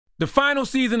The final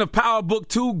season of Power Book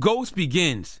 2, Ghost,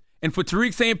 begins. And for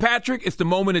Tariq St. Patrick, it's the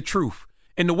moment of truth.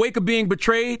 In the wake of being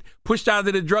betrayed, pushed out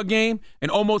of the drug game, and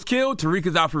almost killed, Tariq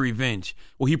is out for revenge.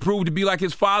 Will he prove to be like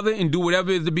his father and do whatever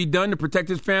is to be done to protect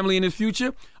his family and his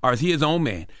future? Or is he his own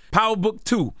man? Power Book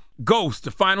 2, Ghost,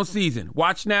 the final season.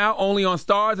 Watch now, only on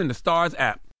Starz and the Starz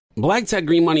app. Black Tech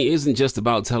Green Money isn't just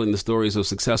about telling the stories of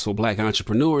successful Black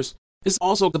entrepreneurs. It's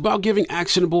also about giving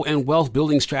actionable and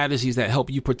wealth-building strategies that help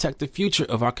you protect the future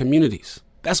of our communities.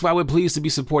 That's why we're pleased to be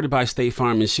supported by State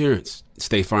Farm Insurance.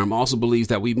 State Farm also believes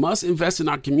that we must invest in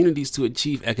our communities to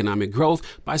achieve economic growth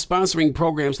by sponsoring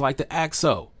programs like the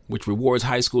ACT-SO, which rewards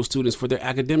high school students for their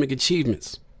academic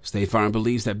achievements. State Farm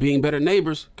believes that being better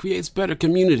neighbors creates better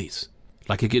communities.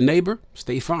 Like a good neighbor,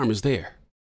 State Farm is there.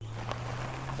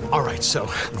 All right, so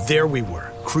there we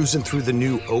were, cruising through the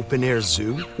new open-air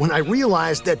zoo, when I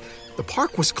realized that the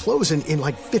park was closing in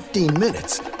like 15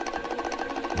 minutes.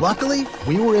 Luckily,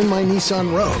 we were in my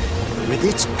Nissan Rogue. With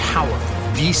its powerful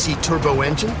VC turbo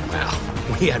engine,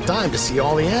 well, we had time to see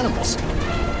all the animals.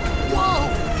 Whoa!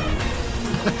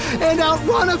 And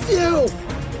outrun a few!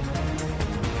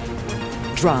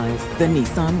 Drive the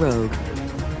Nissan Rogue.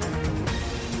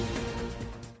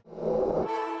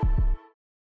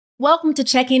 Welcome to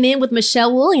Checking In with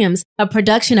Michelle Williams, a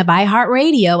production of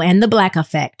iHeartRadio and The Black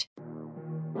Effect.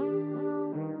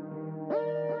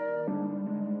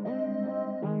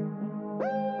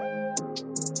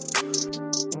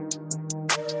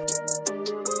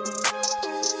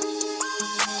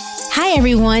 Hi,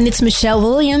 everyone. It's Michelle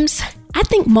Williams. I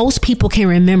think most people can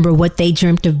remember what they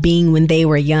dreamt of being when they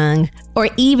were young, or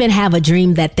even have a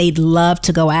dream that they'd love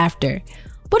to go after.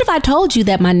 What if I told you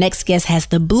that my next guest has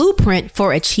the blueprint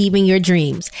for achieving your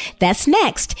dreams? That's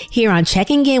next, here on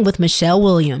Checking In with Michelle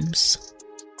Williams.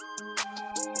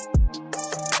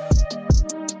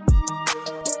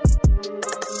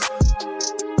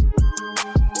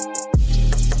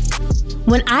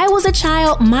 When I was a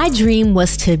child, my dream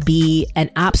was to be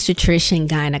an obstetrician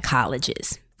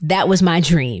gynecologist. That was my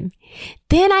dream.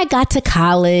 Then I got to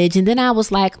college and then I was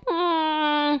like,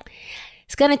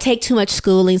 it's going to take too much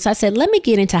schooling. So I said, let me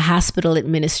get into hospital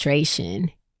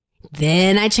administration.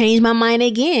 Then I changed my mind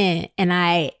again and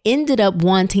I ended up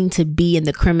wanting to be in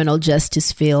the criminal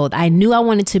justice field. I knew I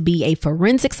wanted to be a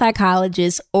forensic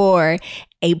psychologist or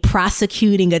a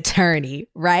prosecuting attorney,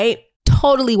 right?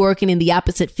 Totally working in the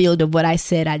opposite field of what I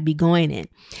said I'd be going in.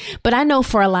 But I know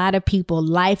for a lot of people,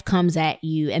 life comes at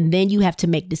you and then you have to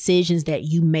make decisions that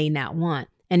you may not want.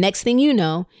 And next thing you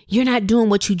know, you're not doing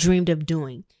what you dreamed of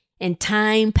doing. And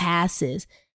time passes.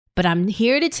 But I'm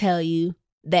here to tell you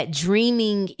that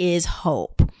dreaming is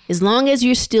hope. As long as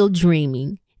you're still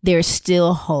dreaming, there's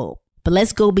still hope. But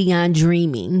let's go beyond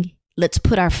dreaming. Let's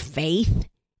put our faith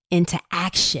into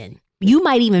action. You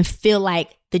might even feel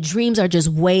like the dreams are just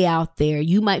way out there.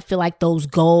 You might feel like those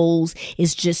goals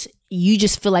is just, you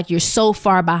just feel like you're so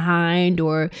far behind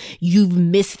or you've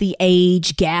missed the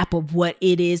age gap of what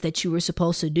it is that you were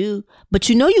supposed to do. But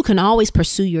you know you can always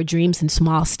pursue your dreams in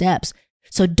small steps.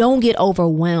 So don't get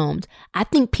overwhelmed. I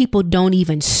think people don't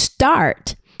even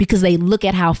start because they look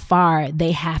at how far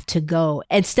they have to go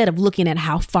instead of looking at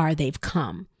how far they've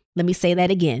come. Let me say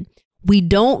that again. We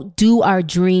don't do our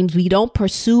dreams. We don't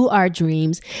pursue our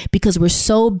dreams because we're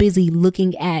so busy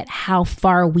looking at how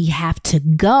far we have to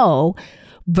go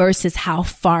versus how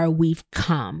far we've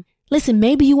come. Listen,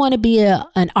 maybe you want to be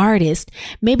an artist.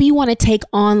 Maybe you want to take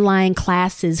online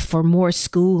classes for more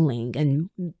schooling and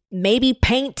maybe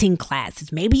painting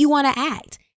classes. Maybe you want to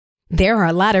act. There are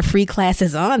a lot of free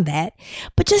classes on that,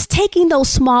 but just taking those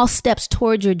small steps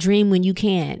towards your dream when you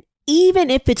can, even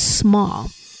if it's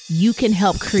small, you can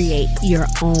help create your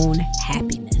own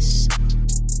happiness.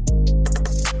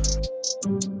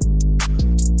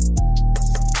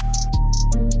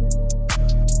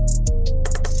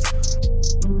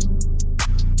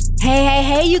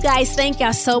 Hey, you guys. Thank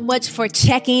y'all so much for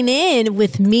checking in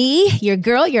with me, your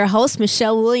girl, your host,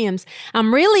 Michelle Williams.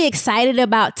 I'm really excited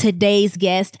about today's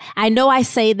guest. I know I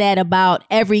say that about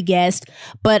every guest,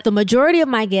 but the majority of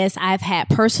my guests I've had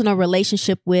personal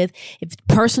relationship with, if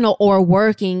personal or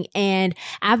working, and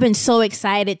I've been so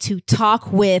excited to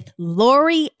talk with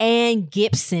Lori Ann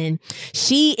Gibson.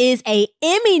 She is a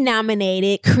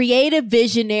Emmy-nominated creative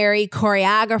visionary,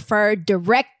 choreographer,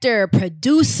 director,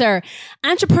 producer,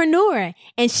 entrepreneur,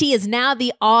 and she is now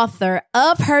the author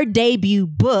of her debut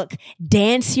book,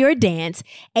 Dance Your Dance,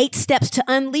 8 Steps to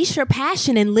Unleash Your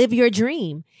Passion and Live Your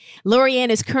Dream. Lori Ann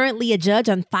is currently a judge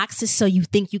on Fox's So You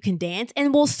Think You Can Dance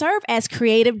and will serve as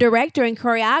creative director and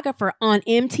choreographer on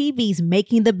MTV's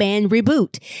Making the Band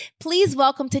Reboot. Please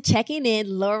welcome to Checking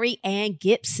In, Lori Ann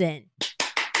Gibson.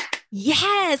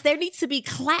 Yes, there needs to be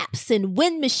claps and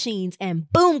wind machines and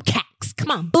boom cacks.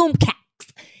 Come on, boom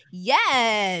cacks.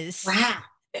 Yes. Wow.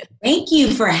 Thank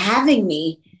you for having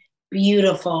me,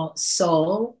 beautiful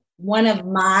soul. One of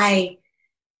my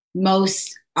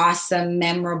most awesome,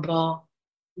 memorable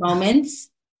moments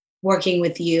working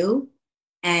with you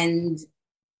and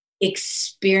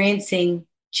experiencing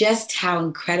just how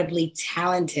incredibly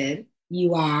talented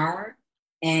you are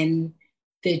and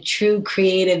the true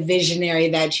creative visionary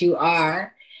that you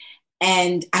are.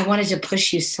 And I wanted to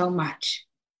push you so much.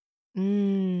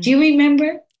 Do you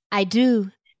remember? I do.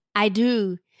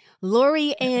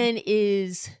 Lori Ann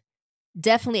is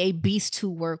definitely a beast to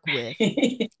work with.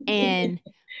 And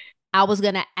I was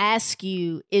going to ask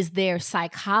you, is there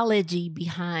psychology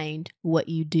behind what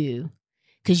you do?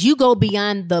 Because you go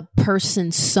beyond the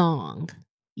person's song.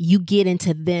 You get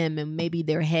into them and maybe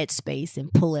their headspace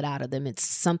and pull it out of them. It's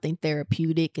something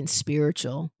therapeutic and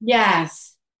spiritual.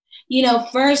 Yes. You know,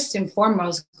 first and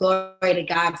foremost, glory to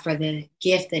God for the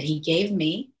gift that he gave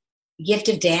me, the gift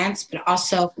of dance, but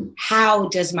also how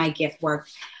does my gift work?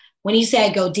 When you say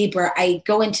I go deeper, I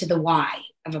go into the why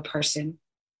of a person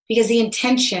because the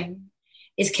intention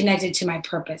is connected to my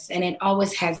purpose. And it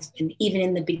always has been, even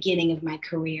in the beginning of my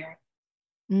career.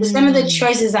 Some of the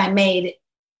choices I made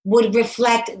would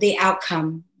reflect the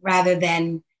outcome rather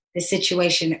than the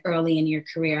situation early in your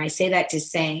career. I say that to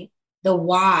say the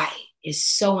why is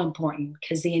so important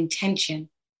because the intention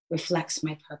reflects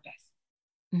my purpose.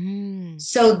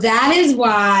 So that is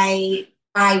why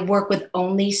I work with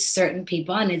only certain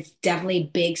people, and it's definitely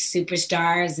big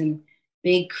superstars and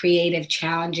big creative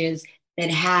challenges that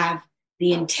have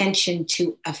the intention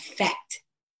to affect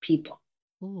people.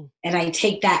 And I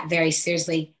take that very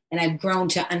seriously. And I've grown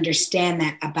to understand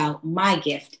that about my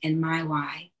gift and my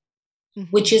why,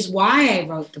 which is why I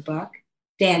wrote the book,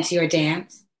 Dance Your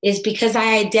Dance, is because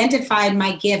I identified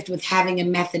my gift with having a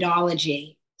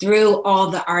methodology through all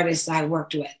the artists I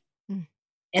worked with.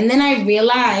 And then I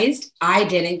realized I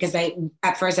didn't, because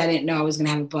at first I didn't know I was going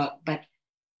to have a book, but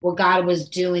what God was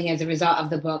doing as a result of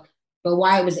the book, but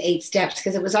why it was 8 steps,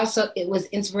 because it was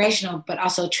inspirational, but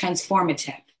also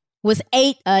transformative. Was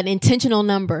 8 an intentional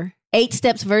number? 8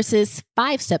 steps versus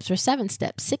 5 steps or 7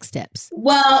 steps, 6 steps?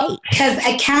 Well, because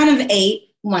a count of 8,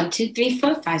 1, 2, 3,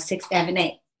 4, 5, 6, 7,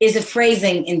 8 is a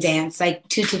phrasing in dance, like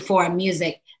 2 to 4 in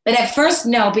music. But at first,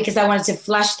 no, because I wanted to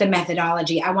flush the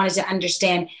methodology. I wanted to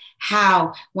understand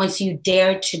how, once you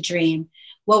dared to dream,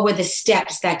 what were the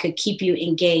steps that could keep you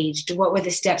engaged? What were the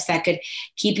steps that could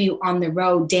keep you on the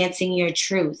road, dancing your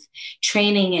truth,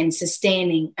 training and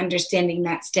sustaining, understanding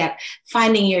that step,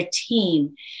 finding your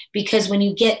team? Because when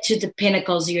you get to the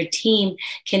pinnacles, your team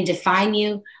can define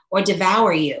you or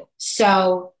devour you.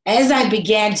 So as I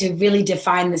began to really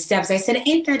define the steps, I said,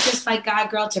 ain't that just like God,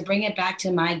 girl, to bring it back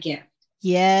to my gift?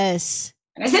 Yes.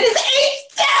 And I said, it's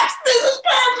 8 steps. This is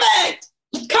perfect.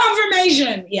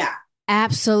 Confirmation. Yeah.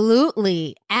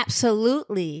 Absolutely.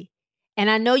 Absolutely. And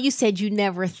I know you said you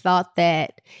never thought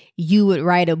that you would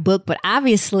write a book, but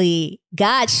obviously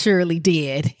God surely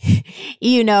did.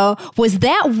 Was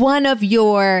that one of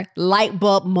your light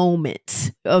bulb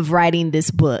moments of writing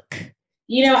this book?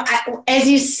 As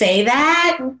you say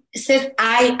that, sis,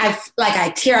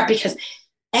 I tear up because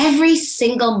every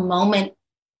single moment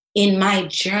in my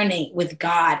journey with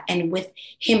God and with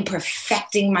him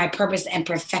perfecting my purpose and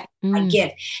perfecting my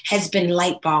gift has been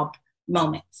light bulb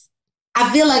moments.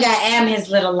 I feel like I am his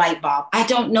little light bulb. I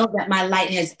don't know that my light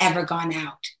has ever gone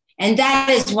out. And that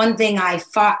is one thing I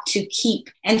fought to keep.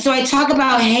 And so I talk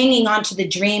about hanging on to the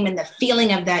dream and the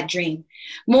feeling of that dream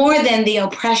more than the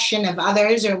oppression of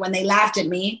others or when they laughed at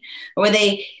me or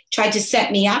they tried to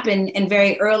set me up and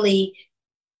very early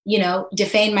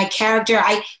defame my character.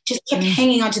 I just kept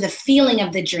hanging on to the feeling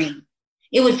of the dream.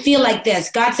 It would feel like this.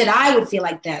 God said I would feel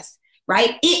like this,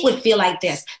 right? It would feel like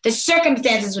this. The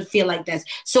circumstances would feel like this.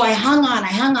 So I hung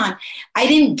on. I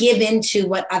didn't give into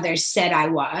what others said I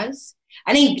was.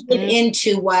 I didn't give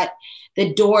into what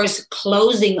the doors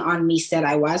closing on me said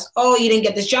I was. Oh, you didn't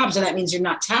get this job, so that means you're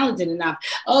not talented enough.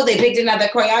 Oh, they picked another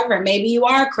choreographer. Maybe you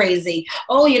are crazy.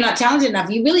 Oh, you're not talented enough.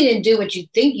 You really didn't do what you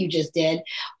think you just did.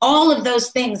 All of those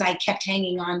things, I kept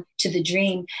hanging on to the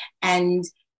dream. And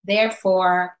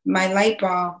therefore, my light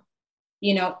bulb,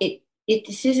 yeah.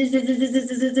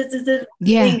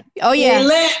 Oh, yeah.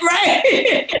 Lit,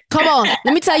 right? Come on.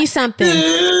 Let me tell you something.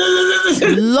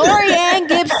 Lori Ann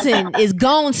Gibson is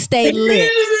gonna stay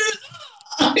lit.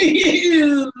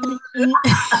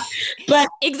 But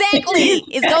exactly,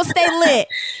 it's gonna stay lit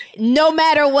no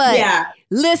matter what. Yeah.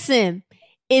 Listen,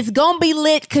 it's gonna be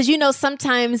lit because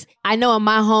sometimes I know in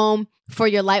my home for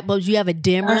your light bulbs you have a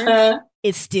dimmer.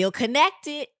 It's still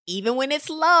connected even when it's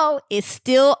low, it's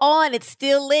still on, it's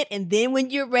still lit. And then when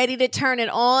you're ready to turn it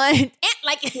on,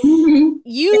 like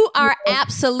you are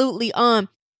absolutely on.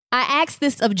 I asked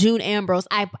this of June Ambrose.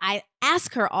 I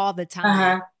ask her all the time.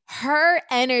 Uh-huh. Her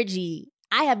energy,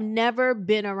 I have never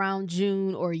been around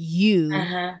June or you,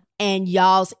 and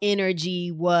y'all's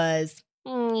energy was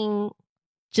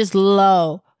just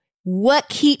low. What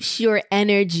keeps your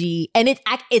energy? And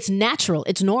it's natural.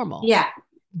 It's normal. Yeah.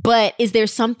 But is there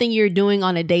something you're doing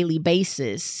on a daily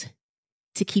basis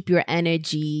to keep your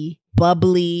energy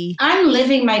bubbly? I'm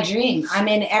living my dream. I'm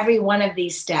in every one of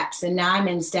these steps. And now I'm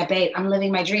in step 8. I'm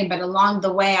living my dream. But along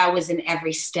the way, I was in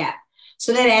every step.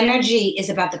 So that energy is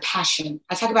about the passion.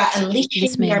 I talk about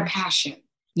unleashing your passion.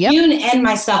 Yep. You and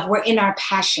myself, we're in our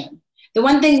passion. The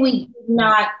one thing we did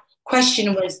not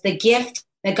question was the gift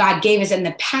that God gave us and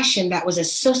the passion that was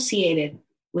associated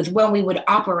with when we would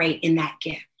operate in that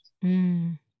gift.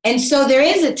 Mm. And so there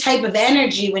is a type of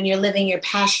energy when you're living your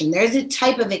passion. There's a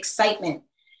type of excitement.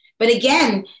 But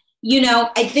again,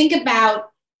 I think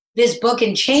about this book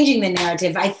and changing the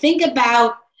narrative. I think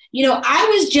about,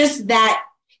 I was just that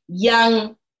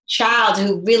young child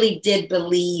who really did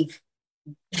believe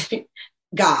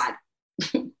God.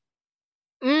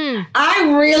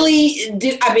 I really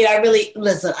do.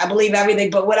 Listen, I believe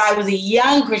everything. But when I was a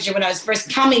young Christian, when I was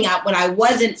first coming up, when I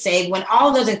wasn't saved, when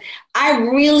all those things, I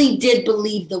really did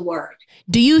believe the word.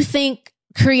 Do you think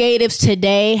creatives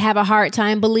today have a hard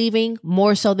time believing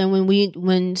more so than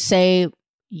when say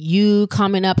you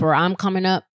coming up or I'm coming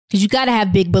up? Because you got to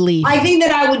have big belief. I think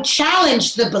that I would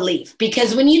challenge the belief,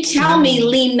 because when you tell me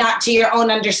lean not to your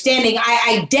own understanding,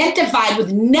 I identified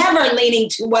with never leaning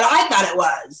to what I thought it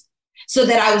was, so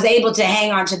that I was able to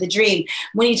hang on to the dream.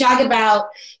 When you talk about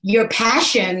your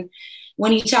passion,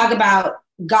 when you talk about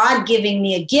God giving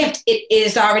me a gift, it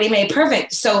is already made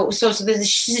perfect. So the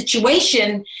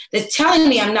situation that's telling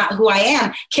me I'm not who I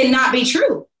am cannot be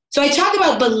true. So I talk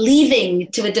about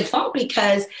believing to a default,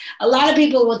 because a lot of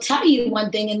people will tell you one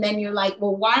thing and then you're like,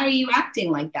 well, why are you acting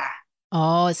like that?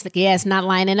 Oh, it's not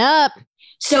lining up.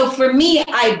 So for me,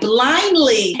 I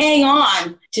blindly hang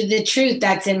on to the truth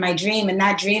that's in my dream. And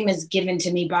that dream is given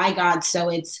to me by God. So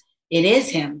it is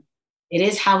him. It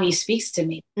is how he speaks to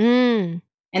me. Mm.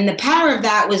 And the power of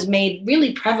that was made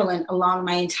really prevalent along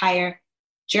my entire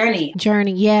journey.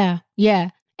 Yeah.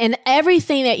 And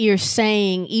everything that you're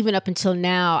saying, even up until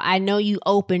now, I know you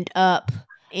opened up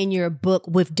in your book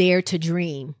with Dare to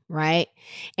Dream, right?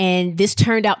 And this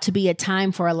turned out to be a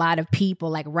time for a lot of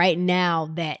people, like right now,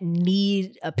 that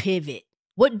need a pivot.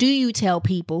 What do you tell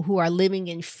people who are living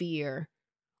in fear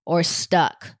or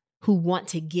stuck, who want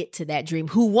to get to that dream,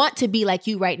 who want to be like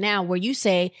you right now, where you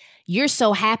say you're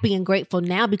so happy and grateful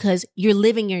now because you're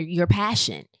living your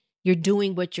passion. You're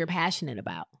doing what you're passionate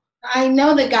about. I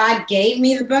know that God gave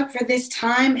me the book for this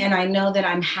time, and I know that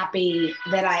I'm happy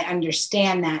that I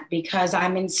understand that, because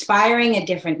I'm inspiring a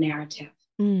different narrative.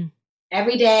 Mm.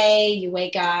 Every day you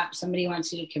wake up, somebody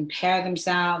wants you to compare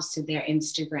themselves to their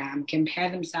Instagram, compare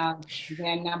themselves to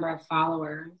their number of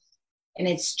followers. And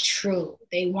it's true.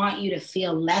 They want you to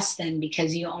feel less than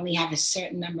because you only have a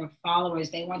certain number of followers.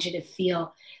 They want you to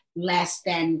feel less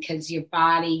than because your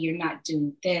body, you're not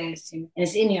doing this, and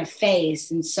it's in your face.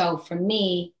 And so for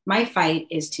me, my fight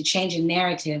is to change a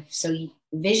narrative so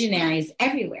visionaries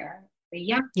everywhere, the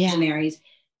young visionaries,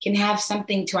 can have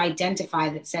something to identify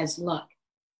that says, look,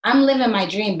 I'm living my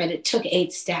dream, but it took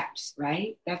 8 steps,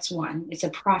 right? That's one. It's a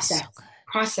process,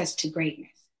 process to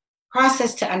greatness,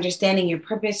 process to understanding your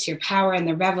purpose, your power, and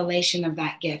the revelation of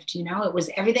that gift. It was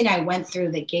everything I went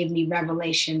through that gave me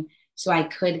revelation, so I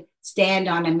could stand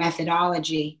on a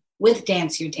methodology with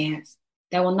Dance Your Dance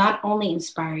that will not only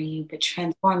inspire you, but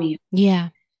transform you. Yeah.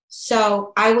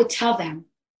 So I would tell them,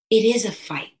 it is a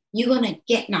fight. You're going to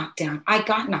get knocked down. I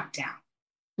got knocked down.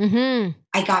 Mm-hmm.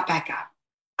 I got back up.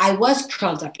 I was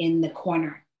curled up in the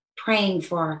corner, praying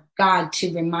for God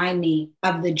to remind me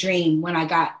of the dream when I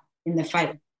got in the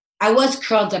fight. I was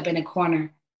curled up in a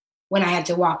corner when I had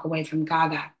to walk away from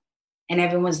Gaga, and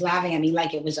everyone's laughing at me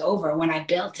like it was over when I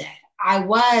built it. I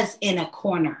was in a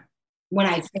corner when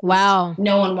I finished. Wow.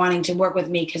 No one wanting to work with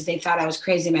me because they thought I was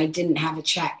crazy and I didn't have a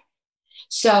check.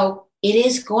 So it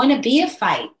is going to be a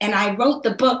fight. And I wrote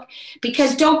the book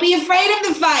because don't be afraid of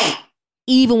the fight.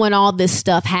 Even when all this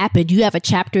stuff happened, you have a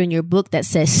chapter in your book that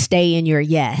says stay in your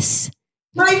yes.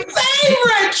 My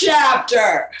favorite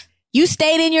chapter. You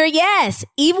stayed in your yes,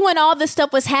 even when all this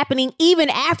stuff was happening, even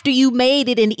after you made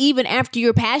it and even after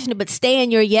you're passionate, but stay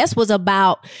in your yes was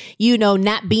about,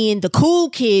 not being the cool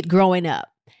kid growing up.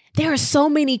 There are so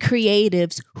many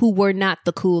creatives who were not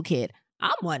the cool kid.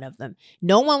 I'm one of them.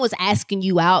 No one was asking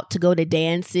you out to go to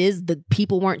dances. The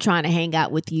people weren't trying to hang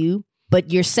out with you,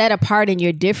 but you're set apart and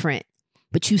you're different.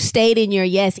 But you stayed in your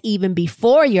yes even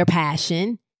before your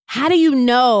passion. How do you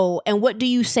know, and what do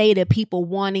you say to people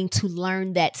wanting to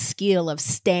learn that skill of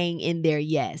staying in their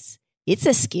yes? It's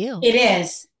a skill. It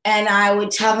is. And I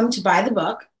would tell them to buy the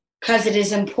book because it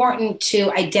is important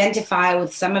to identify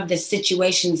with some of the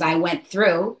situations I went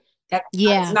through.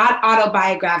 It's not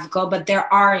autobiographical, but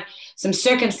there are some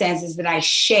circumstances that I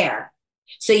share.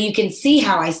 So you can see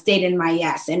how I stayed in my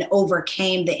yes and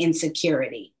overcame the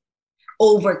insecurity,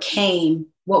 overcame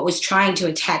what was trying to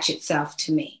attach itself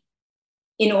to me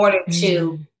in order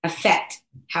to affect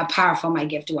how powerful my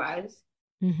gift was.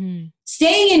 Mm-hmm.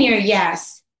 Staying in your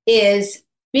yes is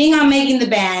being on Making the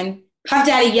Band, Puff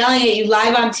Daddy yelling at you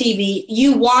live on TV,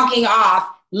 you walking off,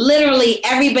 literally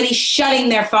everybody shutting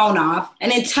their phone off.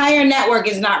 An entire network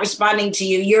is not responding to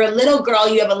you. You're a little girl.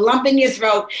 You have a lump in your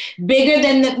throat, bigger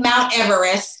than the Mount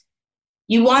Everest.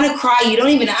 You want to cry. You don't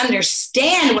even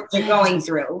understand what you're going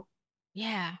through.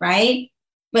 Yeah. Right?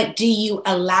 But do you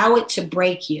allow it to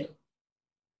break you?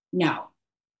 No.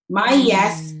 My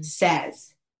yes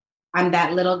says, I'm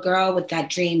that little girl with that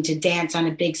dream to dance on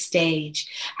a big stage.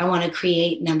 I want to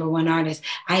create #1 artists.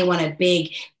 I want a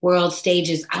big world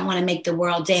stages. I want to make the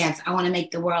world dance. I want to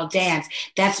make the world dance.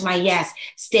 That's my yes.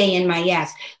 Stay in my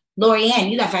yes. Lorianne,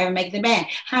 you got fired Making the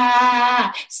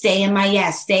Band. Stay in my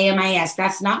yes. Stay in my yes.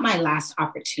 That's not my last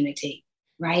opportunity,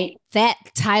 right? That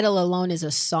title alone is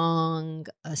a song,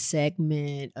 a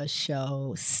segment, a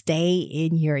show. Stay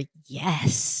in your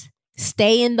yes.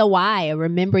 Stay in the why.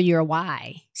 Remember your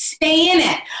why. Stay in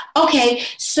it. Okay,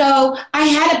 so I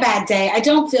had a bad day. I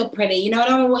don't feel pretty. You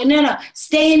know, no.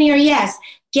 Stay in your yes.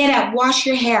 Get up, wash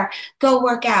your hair, go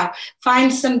work out.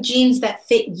 Find some jeans that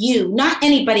fit you, not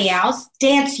anybody else.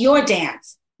 Dance your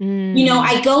dance. You know,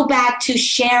 I go back to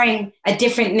sharing a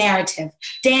different narrative.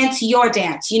 Dance your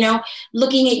dance, you know,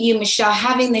 looking at you, Michelle,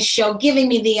 having this show, giving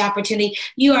me the opportunity.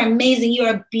 You are amazing. You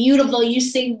are beautiful. You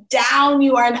sing down.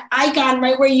 You are an icon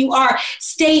right where you are.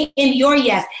 Stay in your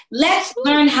yes. Let's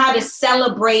learn how to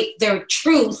celebrate their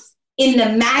truth in the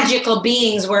magical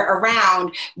beings we're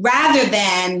around rather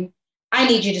than I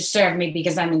need you to serve me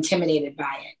because I'm intimidated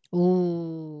by it.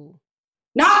 Ooh.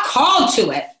 Not called to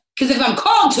it. Because if I'm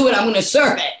called to it, I'm going to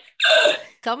serve it.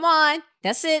 Come on.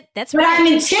 That's it. That's right. But I'm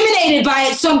intimidated by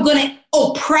it, so I'm going to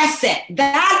oppress it.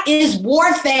 That is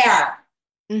warfare.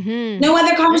 No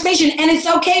other conversation. And it's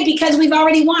okay because we've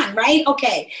already won, right?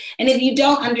 Okay. And if you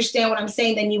don't understand what I'm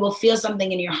saying, then you will feel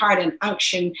something in your heart, an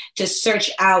unction to search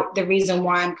out the reason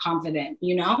why I'm confident,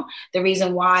 you know, the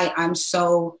reason why I'm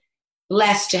so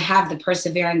blessed to have the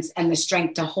perseverance and the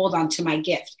strength to hold on to my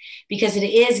gift, because it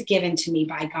is given to me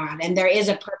by God. And there is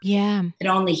a purpose that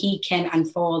only He can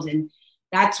unfold. And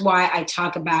that's why I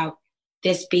talk about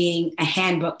this being a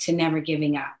handbook to never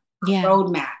giving up, a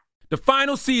roadmap. The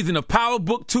final season of Power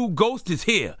Book 2 Ghost is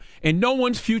here, and no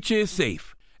one's future is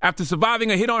safe. After surviving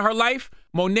a hit on her life,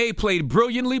 Monet, played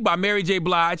brilliantly by Mary J.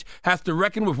 Blige, has to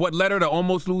reckon with what led her to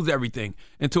almost lose everything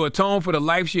and to atone for the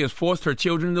life she has forced her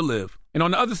children to live. And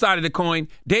on the other side of the coin,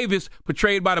 Davis,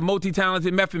 portrayed by the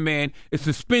multi-talented Method Man, is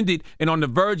suspended and on the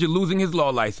verge of losing his law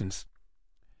license.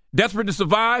 Desperate to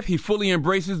survive, he fully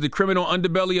embraces the criminal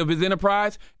underbelly of his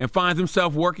enterprise and finds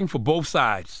himself working for both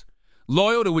sides,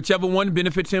 loyal to whichever one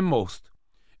benefits him most.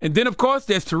 And then, of course,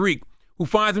 there's Tariq, who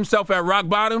finds himself at rock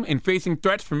bottom and facing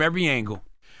threats from every angle.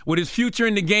 With his future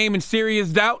in the game in serious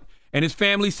doubt and his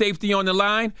family's safety on the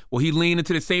line, will he lean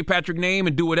into the St. Patrick name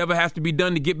and do whatever has to be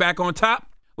done to get back on top?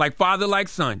 Like father, like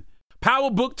son. Power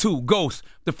Book 2, Ghost,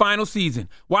 the final season.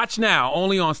 Watch now,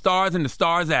 only on Stars and the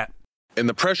Stars app. In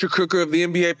the pressure cooker of the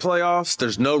NBA playoffs,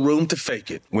 there's no room to fake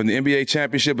it. When the NBA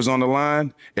championship is on the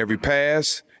line, every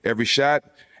pass, every shot,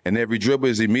 and every dribble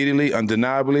is immediately,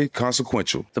 undeniably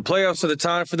consequential. The playoffs are the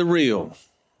time for the real.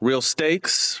 Real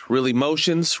stakes, real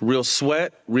emotions, real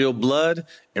sweat, real blood,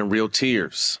 and real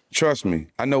tears. Trust me,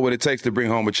 I know what it takes to bring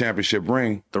home a championship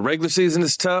ring. The regular season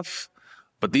is tough,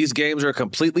 but these games are a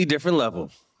completely different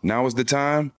level. Now is the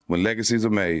time when legacies are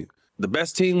made. The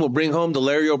best team will bring home the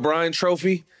Larry O'Brien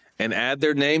Trophy and add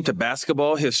their name to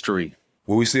basketball history.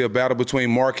 Will we see a battle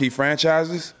between marquee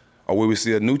franchises, or will we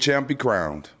see a new champ be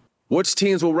crowned? Which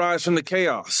teams will rise from the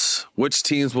chaos? Which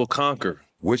teams will conquer?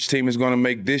 Which team is going to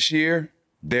make this year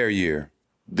their year?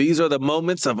 These are the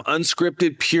moments of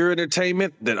unscripted, pure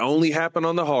entertainment that only happen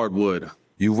on the hardwood.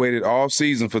 You've waited all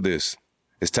season for this.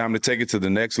 It's time to take it to the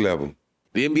next level.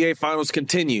 The NBA Finals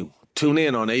continue. Tune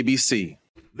in on ABC.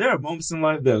 There are moments in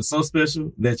life that are so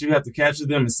special that you have to capture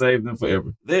them and save them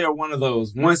forever. They are one of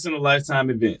those once-in-a-lifetime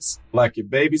events, like your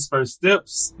baby's first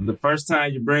steps, the first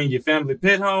time you bring your family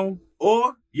pet home,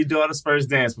 or your daughter's first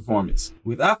dance performance.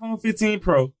 With iPhone 15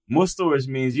 Pro, more storage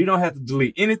means you don't have to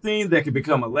delete anything that could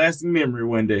become a lasting memory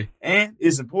one day. And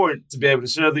it's important to be able to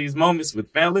share these moments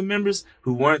with family members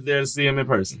who weren't there to see them in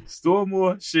person. Store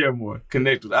more, share more.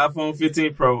 Connect with iPhone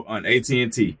 15 Pro on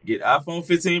AT&T. Get iPhone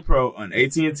 15 Pro on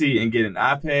AT&T and get an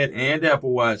iPad and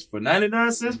Apple Watch for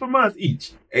 99 cents per month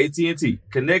each. AT&T.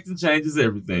 Connecting changes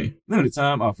everything. Limited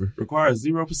time offer. Requires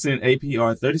 0%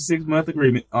 APR 36-month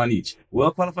agreement on each.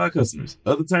 Well-qualified customers.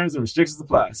 Other terms and restrictions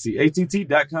apply. See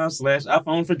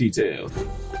att.com/iPhone for details.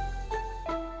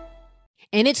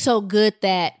 And it's so good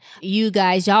that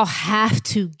y'all have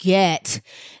to get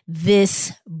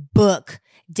this book,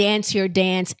 Dance Your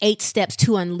Dance, 8 Steps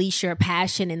to Unleash Your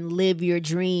Passion and Live Your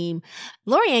Dream.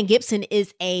 Laurieann Gibson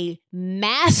is a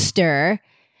master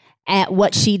at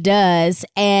what she does,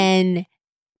 and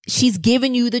she's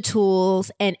given you the tools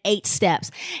and 8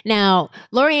 steps. Now,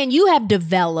 Laurieann, you have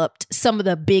developed some of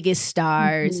the biggest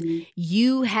stars. Mm-hmm.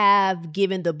 You have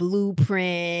given the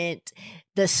blueprint,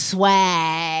 the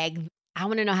swag. I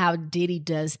want to know how Diddy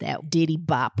does that Diddy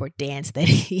bop or dance that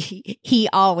he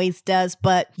always does.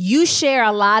 But you share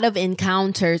a lot of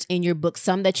encounters in your book,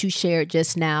 some that you shared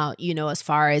just now, as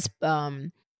far as,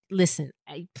 listen,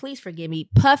 please forgive me,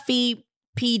 Puffy,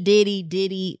 P.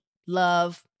 Diddy,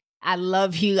 love. I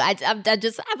love you.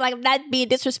 I'm not being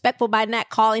disrespectful by not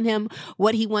calling him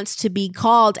what he wants to be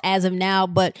called as of now.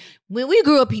 But when we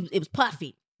grew up, it was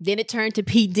Puffy. Then it turned to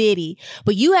P. Diddy.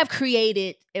 But you have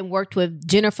created and worked with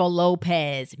Jennifer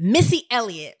Lopez, Missy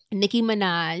Elliott, Nicki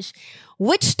Minaj.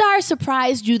 Which star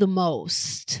surprised you the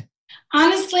most?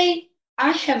 Honestly, I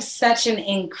have such an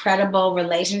incredible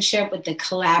relationship with the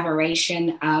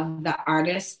collaboration of the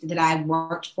artists that I've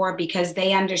worked for, because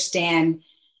they understand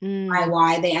my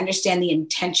why. They understand the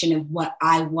intention of what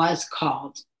I was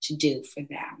called to do for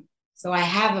them. So I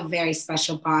have a very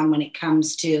special bond when it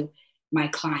comes to my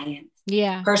clients,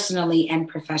 personally and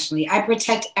professionally. I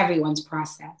protect everyone's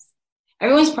process.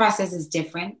 Everyone's process is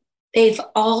different. They've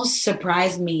all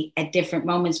surprised me at different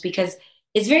moments because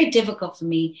it's very difficult for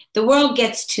me. The world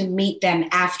gets to meet them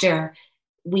after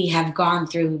we have gone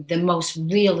through the most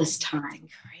realest time.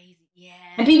 Crazy. Yeah.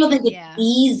 And people think it's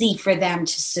easy for them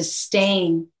to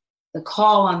sustain the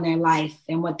call on their life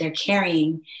and what they're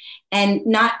carrying. And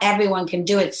not everyone can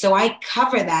do it. So I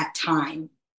cover that time.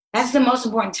 That's the most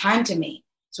important time to me.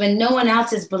 It's when no one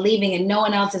else is believing and no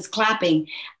one else is clapping.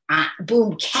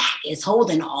 Boom, Cat is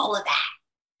holding all of that.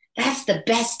 That's the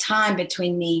best time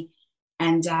between me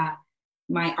and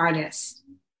my artists.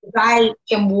 I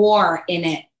can war in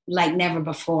it like never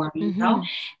before, you know?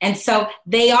 And so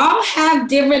they all have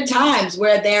different times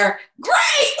where they're,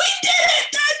 great, we did it,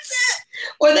 that's it.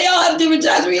 Or they all have different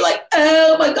times where you're like,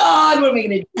 oh my God, what are we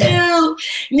gonna do?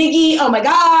 Nikki, oh my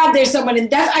God, there's someone in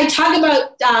that. I talk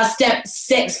about step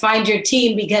 6, find your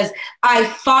team, because I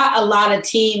fought a lot of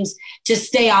teams to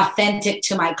stay authentic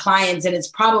to my clients. And it's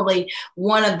probably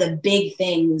one of the big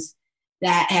things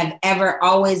that have ever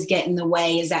always get in the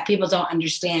way is that people don't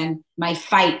understand my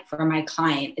fight for my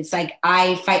client. It's like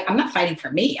I'm not fighting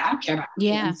for me. I don't care about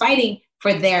me. I'm fighting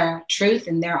for their truth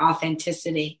and their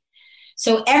authenticity.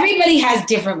 So everybody has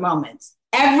different moments.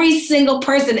 Every single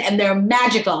person, and they're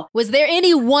magical. Was there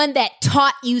anyone that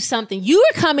taught you something? You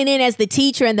were coming in as the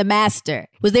teacher and the master.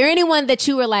 Was there anyone that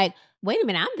you were like, wait a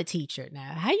minute, I'm the teacher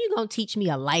now. How are you going to teach me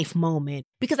a life moment?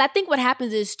 Because I think what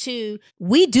happens is, too,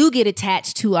 we do get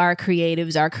attached to our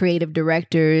creatives, our creative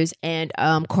directors and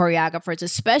choreographers,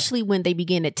 especially when they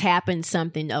begin to tap in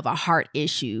something of a heart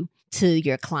issue to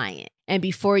your client. And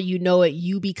before you know it,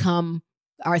 you become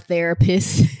our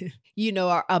therapist,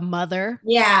 a mother,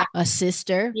 a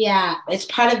sister. Yeah, it's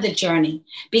part of the journey,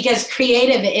 because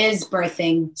creative is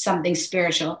birthing something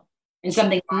spiritual and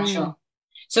something natural.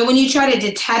 So when you try to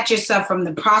detach yourself from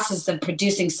the process of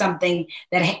producing something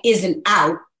that isn't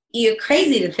out, you're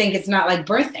crazy to think it's not like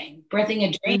birthing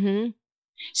a dream.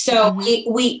 So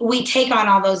we take on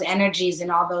all those energies and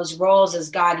all those roles as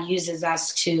God uses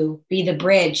us to be the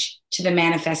bridge to the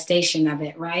manifestation of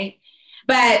it, right?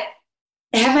 But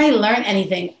have I learned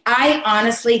anything? I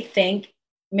honestly think,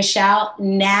 Michelle,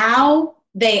 now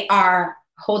they are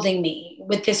holding me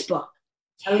with this book.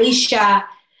 Alicia,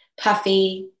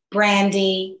 Puffy,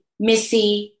 Brandy,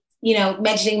 Missy,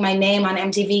 mentioning my name on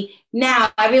MTV. Now,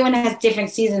 everyone has different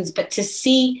seasons, but to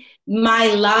see my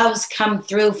loves come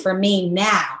through for me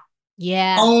now,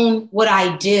 own what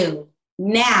I do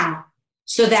now,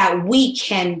 so that we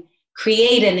can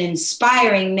create an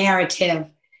inspiring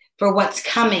narrative for what's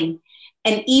coming.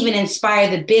 and even inspire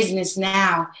the business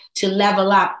now to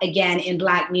level up again in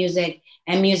Black music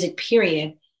and music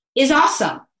period is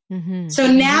awesome. Mm-hmm. So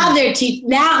now they're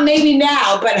maybe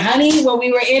now, but honey, when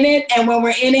we were in it and when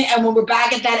we're in it and when we're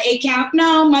back at that 8 count,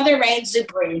 no, mother reigns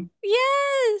supreme.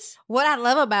 Yes. What I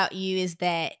love about you is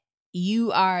that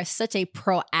you are such a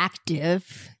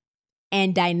proactive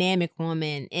and dynamic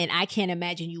woman, and I can't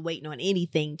imagine you waiting on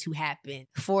anything to happen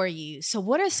for you. So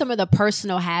what are some of the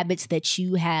personal habits that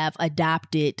you have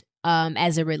adopted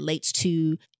as it relates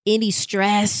to any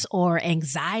stress or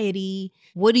anxiety?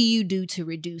 What do you do to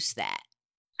reduce that?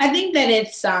 I think that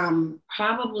it's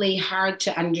probably hard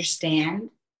to understand,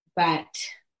 but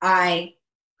I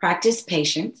practice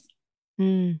patience,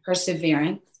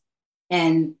 perseverance,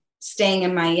 and staying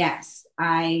in my yes.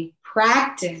 I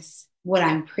practice what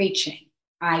I'm preaching.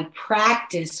 I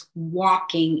practice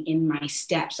walking in my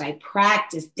steps. I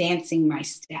practice dancing my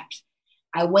steps.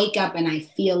 I wake up and I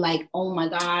feel like, oh my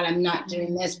God, I'm not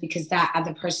doing this because that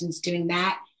other person's doing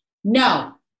that.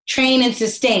 No. Train and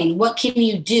sustain. What can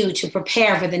you do to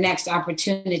prepare for the next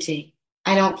opportunity?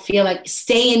 I don't feel like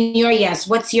stay in your yes.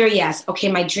 What's your yes?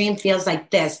 Okay, my dream feels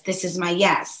like this. This is my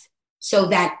yes. So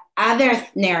that other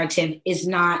narrative is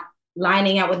not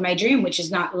lining up with my dream, which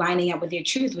is not lining up with your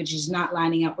truth, which is not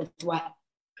lining up with what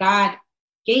God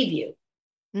gave you.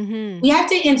 Mm-hmm. We have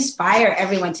to inspire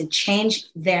everyone to change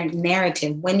their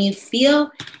narrative. When you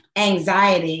feel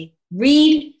anxiety,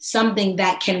 read something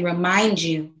that can remind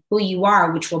you who you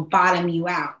are, which will bottom you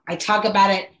out. I talk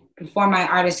about it before my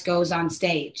artist goes on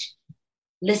stage.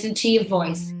 Listen to your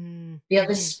voice, feel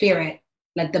the spirit,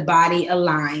 let the body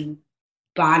align,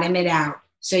 bottom it out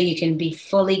so you can be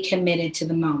fully committed to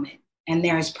the moment. And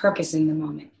there is purpose in the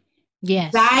moment.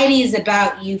 Yes. Anxiety is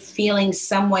about you feeling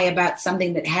some way about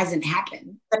something that hasn't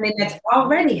happened, something that's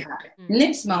already happened. In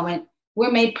this moment,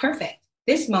 we're made perfect.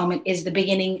 This moment is the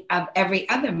beginning of every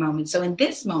other moment. So in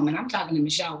this moment, I'm talking to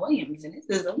Michelle Williams, and this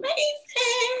is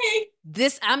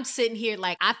amazing. I'm sitting here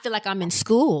like, I feel like I'm in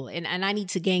school and I need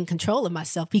to gain control of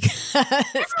myself because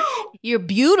you're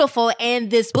beautiful. And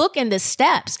this book and the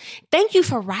steps, thank you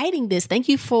for writing this. Thank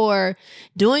you for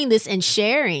doing this and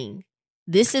sharing.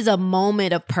 This is a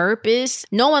moment of purpose.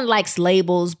 No one likes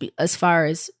labels as far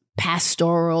as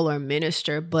pastoral or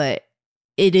minister, but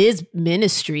it is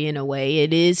ministry in a way.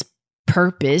 It is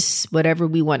purpose, whatever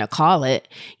we want to call it.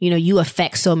 You know, you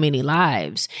affect so many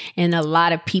lives, and a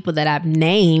lot of people that I've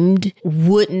named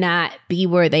would not be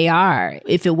where they are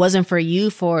if it wasn't for you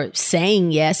for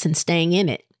saying yes and staying in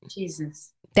it.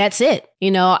 Jesus. That's it.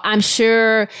 You know, I'm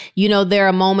sure, you know, there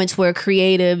are moments where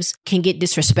creatives can get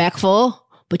disrespectful,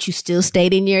 but you still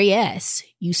stayed in your yes.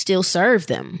 You still serve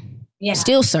them. Yeah.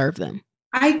 Still serve them.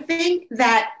 I think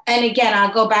that, and again,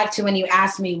 I'll go back to when you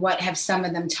asked me what have some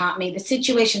of them taught me. The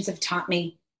situations have taught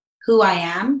me who I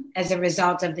am as a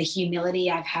result of the humility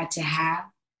I've had to have,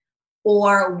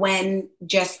 or when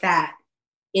just that,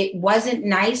 it wasn't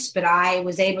nice, but I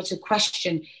was able to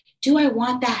question, do I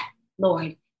want that,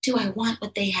 Lord? Do I want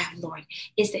what they have, Lord?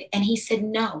 And he said,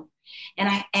 no. And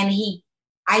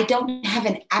I don't have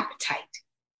an appetite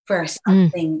for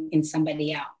something in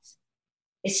somebody else.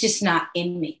 It's just not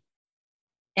in me.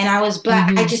 And I was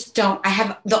black. I just don't, I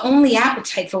have the only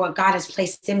appetite for what God has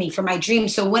placed in me, for my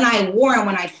dreams. So when I war and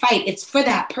when I fight, it's for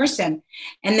that person.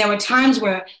 And there were times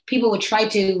where people would try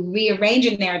to rearrange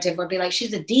a narrative or be like,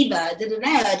 she's a diva,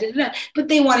 but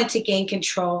they wanted to gain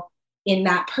control in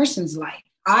that person's life.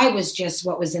 I was just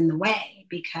what was in the way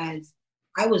because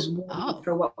I was warring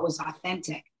for what was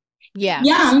authentic. Yeah.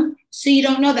 Young, so you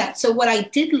don't know that. So what I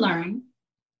did learn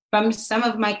from some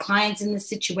of my clients in the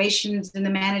situations in the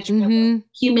management,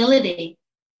 humility,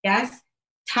 yes,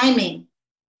 timing,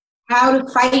 how to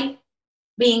fight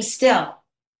being still,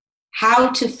 how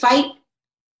to fight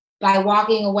by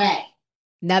walking away.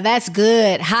 Now that's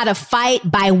good. How to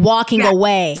fight by walking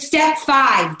away. Step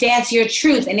 5, dance your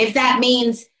truth. And if that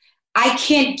means I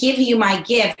can't give you my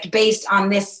gift based on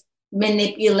this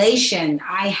manipulation,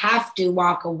 I have to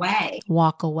walk away.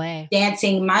 Walk away.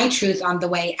 Dancing my truth on the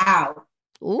way out.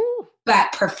 Ooh.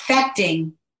 But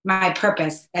perfecting my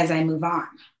purpose as I move on.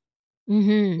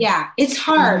 Yeah, it's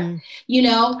hard, you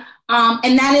know,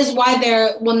 and that is why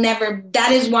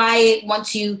that is why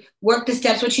once you work the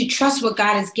steps, once you trust what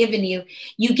God has given you,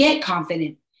 you get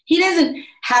confident. He doesn't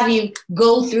have you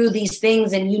go through these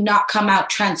things and you not come out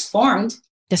transformed.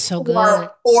 That's so good.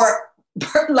 Or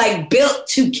like built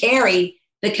to carry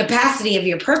the capacity of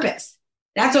your purpose.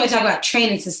 That's why I talk about train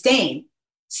and sustain.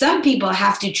 Some people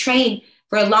have to train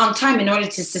for a long time in order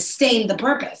to sustain the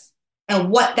purpose and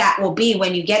what that will be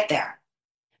when you get there.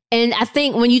 And I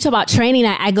think when you talk about training,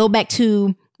 I go back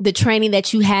to the training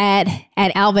that you had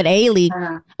at Alvin Ailey.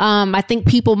 I think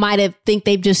people might have think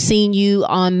they've just seen you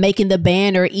on Making the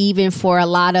Band or even for a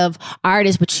lot of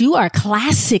artists, but you are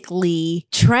classically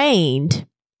trained.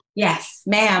 Yes,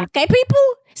 ma'am. Okay, people.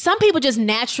 Some people just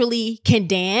naturally can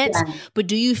dance, but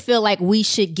do you feel like we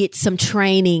should get some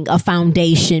training, a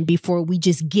foundation before we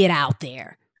just get out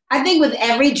there? I think with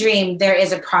every dream, there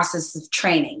is a process of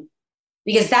training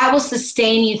because that will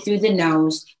sustain you through the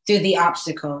no's, through the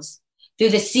obstacles, through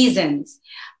the seasons.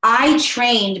 I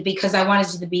trained because I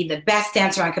wanted to be the best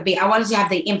dancer I could be. I wanted to have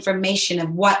the information of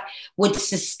what would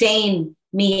sustain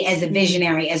me as a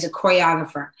visionary, as a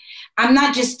choreographer. I'm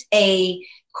not just a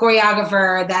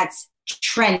choreographer that's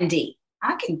trendy.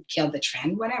 I can kill the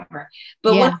trend, whatever.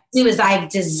 But what I do is I've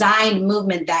designed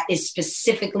movement that is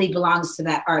specifically belongs to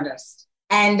that artist.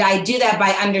 And I do that by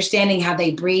understanding how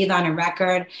they breathe on a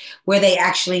record, where they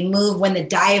actually move, when the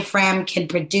diaphragm can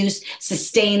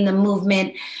sustain the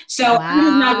movement. So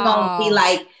I'm not going to be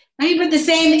like, let me put the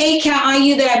same 8 count on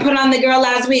you that I put on the girl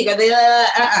last week. Or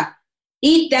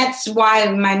that's why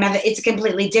my method, it's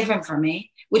completely different for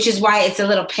me, which is why it's a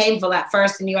little painful at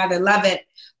first and you either love it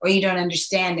or you don't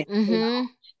understand it. You know?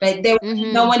 But there was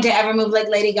no one to ever move like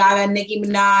Lady Gaga, Nicki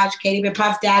Minaj, Katy Perry,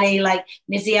 Puff Daddy, like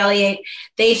Missy Elliott.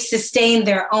 They've sustained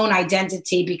their own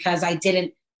identity because I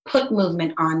didn't put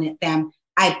movement on them.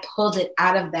 I pulled it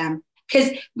out of them.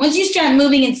 Because once you start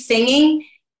moving and singing,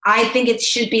 I think it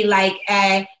should be like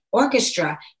a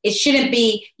orchestra. It shouldn't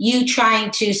be you trying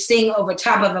to sing over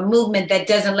top of a movement that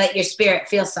doesn't let your spirit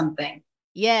feel something.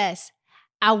 Yes.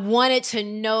 I wanted to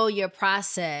know your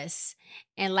process.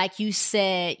 And like you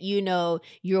said, you know,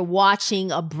 you're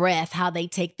watching a breath, how they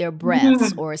take their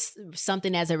breaths or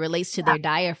something as it relates to their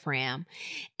diaphragm.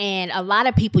 And a lot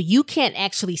of people, you can't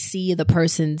actually see the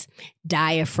person's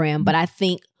diaphragm, but I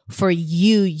think for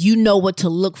you, you know what to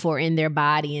look for in their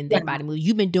body and their body move.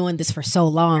 You've been doing this for so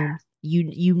long.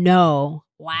 You know.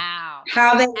 Wow.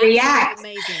 How they react.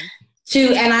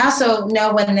 Amazing. And I also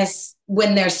know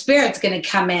when their spirit's going to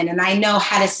come in, and I know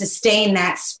how to sustain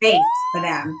that space for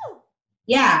them.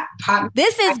 Yeah.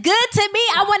 This is good to me.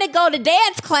 I want to go to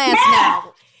dance class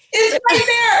now. It's right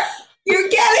there. You're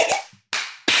getting it.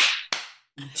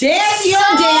 Dance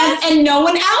your dance and no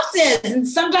one else's. And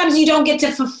sometimes you don't get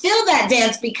to fulfill that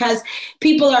dance because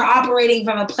people are operating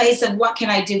from a place of what can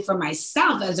I do for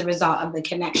myself as a result of the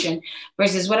connection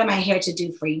versus what am I here to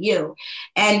do for you?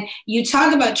 And you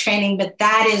talk about training, but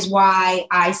that is why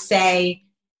I say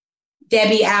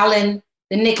Debbie Allen,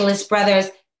 the Nicholas brothers,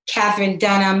 Catherine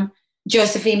Dunham,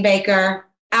 Josephine Baker,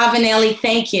 Alvin Ailey,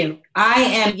 thank you. I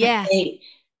am a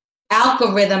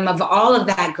algorithm of all of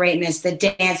that greatness, the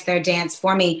dance, their dance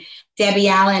for me. Debbie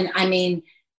Allen, I mean,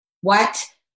 what?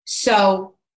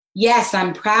 So yes,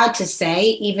 I'm proud to say,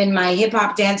 even my hip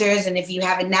hop dancers, and if you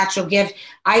have a natural gift,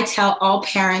 I tell all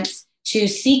parents to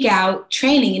seek out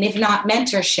training and if not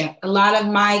mentorship. A lot of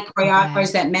my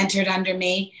choreographers that mentored under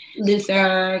me,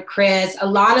 Luther, Chris, a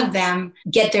lot of them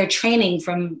get their training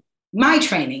from my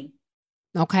training.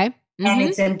 Okay. And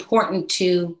it's important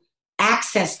to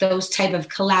access those type of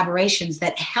collaborations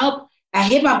that help a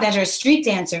hip hop dancer, a street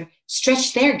dancer,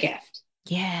 stretch their gift.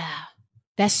 Yeah,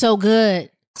 that's so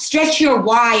good. Stretch your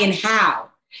why and how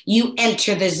you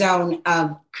enter the zone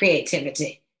of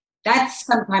creativity. That's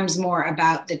sometimes more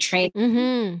about the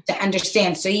training to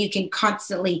understand so you can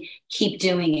constantly keep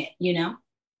doing it, you know?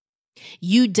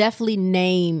 You definitely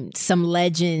named some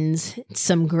legends,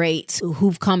 some greats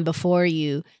who've come before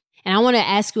you. And I want to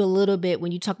ask you a little bit,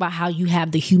 when you talk about how you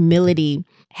have the humility,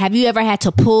 have you ever had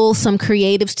to pull some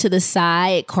creatives to the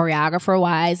side, choreographer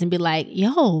wise, and be like,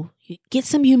 yo, get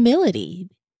some humility,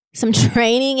 some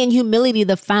training and humility,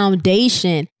 the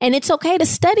foundation. And it's okay to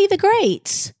study the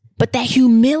greats, but that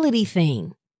humility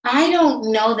thing. I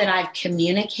don't know that I've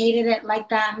communicated it like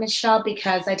that, Michelle,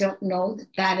 because I don't know that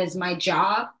that is my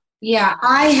job. Yeah,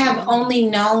 I have only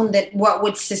known that what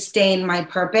would sustain my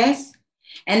purpose.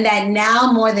 And that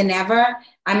now more than ever,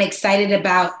 I'm excited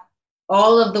about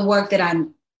all of the work that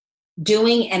I'm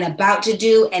doing and about to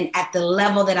do and at the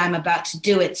level that I'm about to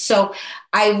do it. So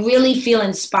I really feel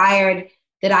inspired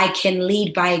that I can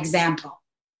lead by example.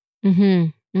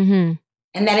 And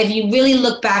that if you really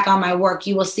look back on my work,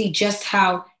 you will see just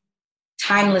how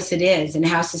timeless it is and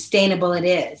how sustainable it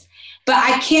is. But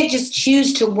I can't just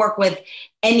choose to work with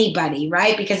anybody,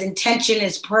 right? Because intention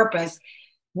is purpose.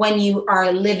 When you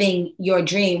are living your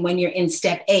dream, when you're in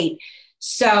step 8.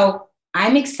 So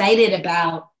I'm excited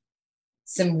about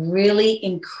some really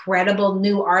incredible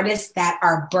new artists that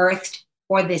are birthed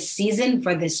for this season,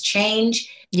 for this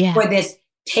change, for this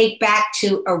take back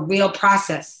to a real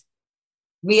process,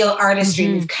 real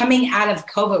artistry. We're coming out of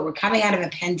COVID. We're coming out of a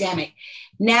pandemic.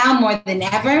 now more than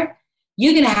ever,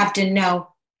 you're going to have to know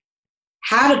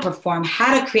how to perform,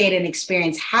 how to create an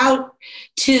experience, how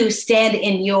to stand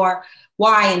in your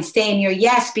why and stay in your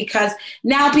yes, because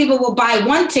now people will buy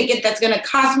one ticket that's going to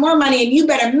cost more money, and you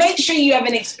better make sure you have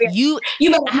an experience. You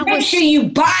better make sure you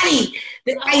body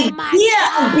the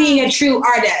idea of being a true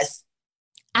artist.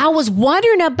 I was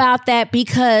wondering about that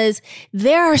because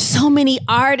there are so many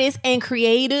artists and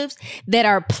creatives that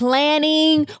are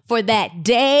planning for that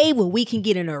day when we can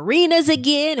get in arenas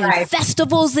again and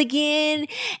festivals again.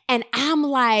 And I'm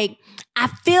like, I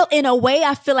feel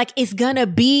like it's going to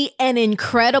be an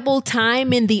incredible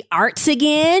time in the arts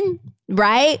again.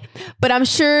 Right? But I'm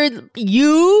sure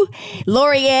you,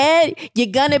 Lauriette, you're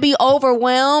going to be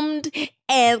overwhelmed,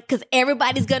 and because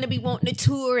everybody's going to be wanting to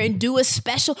tour and do a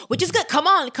special, which is good. Come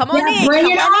on in.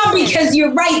 Bring it on, because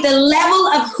you're right. The level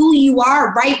of who you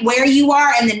are, right where you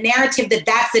are, and the narrative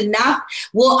that's enough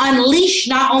will unleash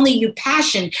not only your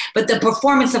passion, but the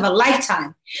performance of a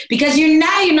lifetime. Because you're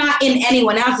not in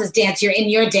anyone else's dance, you're in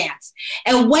your dance.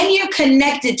 And when you're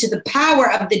connected to the power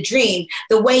of the dream,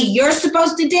 the way you're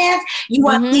supposed to dance, you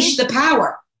unleash the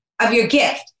power of your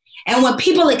gift. And when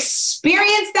people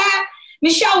experience that,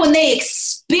 Michelle, when they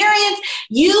experience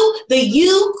the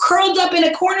you curled up in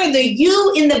a corner, the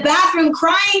you in the bathroom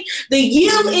crying, the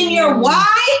you in your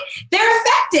why, they're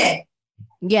affected.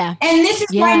 Yeah. And this is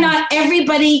why not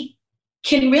everybody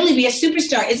can really be a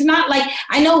superstar. It's not like,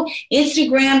 I know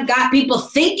Instagram got people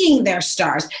thinking they're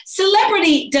stars.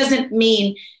 Celebrity doesn't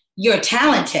mean you're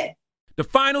talented. The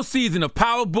final season of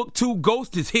Power Book 2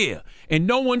 Ghost is here, and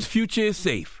no one's future is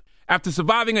safe. After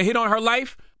surviving a hit on her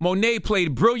life, Monet,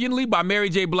 played brilliantly by Mary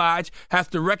J. Blige, has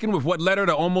to reckon with what led her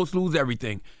to almost lose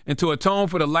everything and to atone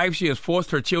for the life she has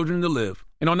forced her children to live.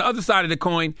 And on the other side of the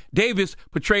coin, Davis,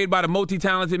 portrayed by the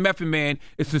multi-talented Method Man,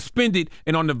 is suspended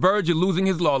and on the verge of losing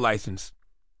his law license.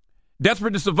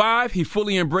 Desperate to survive, he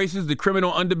fully embraces the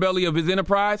criminal underbelly of his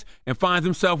enterprise and finds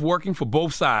himself working for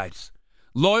both sides,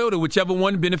 loyal to whichever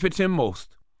one benefits him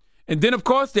most. And then, of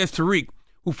course, there's Tariq,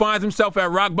 who finds himself at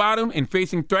rock bottom and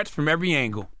facing threats from every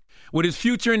angle. With his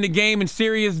future in the game in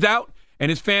serious doubt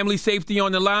and his family's safety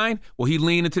on the line, will he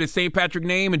lean into the St. Patrick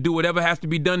name and do whatever has to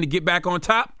be done to get back on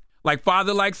top? Like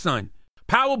father, like son.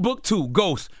 Power Book 2,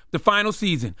 Ghost, the final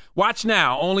season. Watch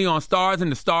now, only on Stars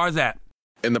and the Stars app.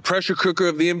 In the pressure cooker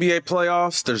of the NBA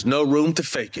playoffs, there's no room to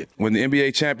fake it. When the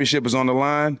NBA championship is on the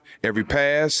line, every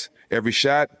pass, every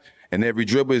shot, and every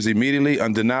dribble is immediately,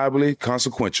 undeniably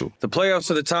consequential. The playoffs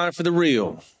are the time for the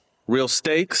real. Real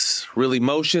stakes, real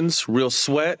emotions, real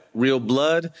sweat, real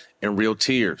blood, and real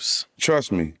tears.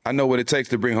 Trust me, I know what it takes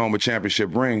to bring home a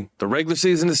championship ring. The regular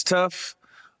season is tough,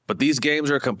 but these games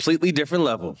are a completely different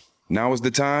level. Now is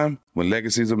the time when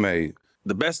legacies are made.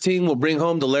 The best team will bring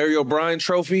home the Larry O'Brien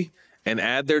Trophy and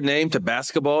add their name to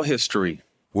basketball history.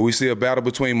 Will we see a battle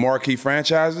between marquee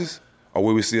franchises, or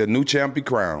will we see a new champ be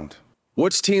crowned?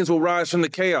 Which teams will rise from the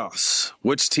chaos?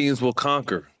 Which teams will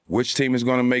conquer? Which team is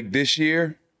going to make this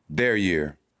year their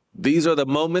year? These are the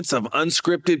moments of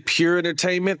unscripted, pure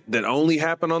entertainment that only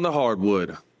happen on the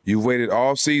hardwood. You've waited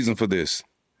all season for this.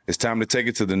 It's time to take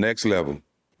it to the next level.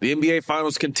 The NBA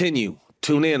Finals continue.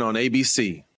 Tune in on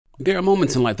ABC. There are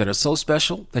moments in life that are so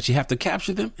special that you have to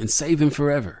capture them and save them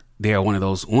forever. They are one of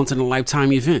those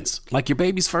once-in-a-lifetime events, like your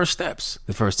baby's first steps,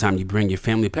 the first time you bring your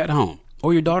family pet home,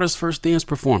 or your daughter's first dance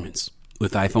performance.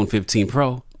 With iPhone 15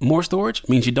 Pro, more storage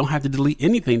means you don't have to delete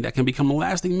anything that can become a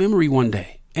lasting memory one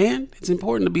day. And it's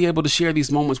important to be able to share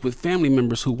these moments with family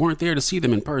members who weren't there to see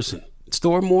them in person.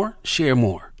 Store more, share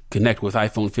more. Connect with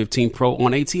iPhone 15 Pro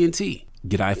on AT&T.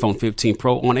 Get iPhone 15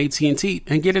 Pro on AT&T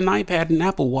and get an iPad and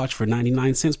Apple Watch for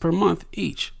 99 cents per month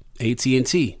each.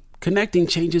 AT&T. Connecting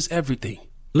changes everything.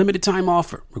 Limited time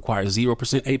offer. Requires 0%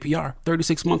 APR.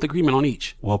 36-month agreement on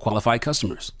each. Well-qualified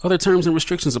customers. Other terms and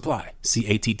restrictions apply. See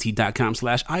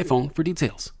att.com/iPhone for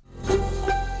details.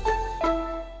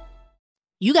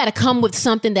 You got to come with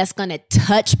something that's going to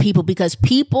touch people, because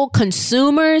people,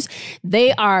 consumers,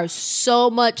 they are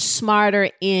so much smarter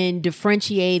in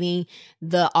differentiating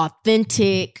the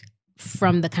authentic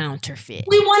from the counterfeit.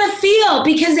 We want to feel,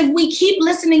 because if we keep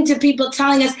listening to people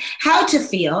telling us how to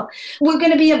feel, we're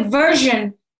going to be a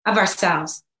version of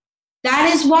ourselves.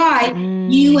 That is why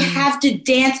you have to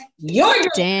dance your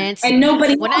dance. And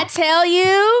nobody When I tell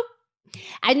you,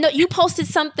 I know you posted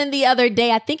something the other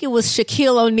day. I think it was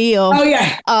Shaquille O'Neal. Oh,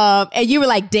 yeah. And you were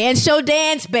like, dance your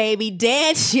dance, baby.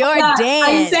 Dance your dance.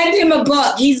 I sent him a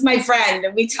book. He's my friend,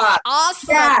 and we talk.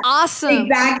 Awesome. Yeah, Awesome.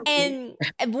 Exactly.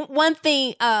 And one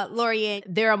thing, Lorianne,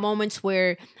 there are moments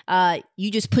where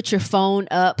you just put your phone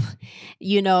up,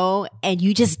 and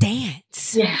you just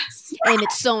dance. Yes. And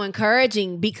it's so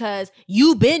encouraging because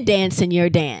you've been dancing your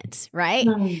dance, right?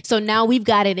 Mm-hmm. So now we've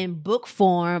got it in book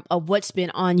form of what's been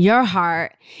on your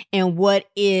heart and what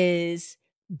is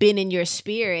been in your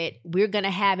spirit. We're going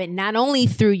to have it not only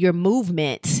through your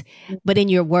movements, but in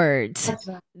your words. That's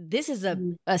right. This is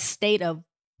a state of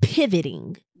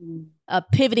pivoting, a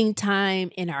pivoting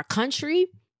time in our country,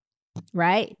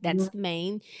 right? That's the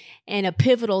main. And a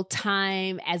pivotal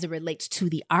time as it relates to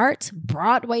the arts.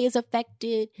 Broadway is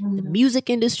affected. The music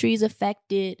industry is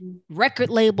affected. Record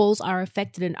labels are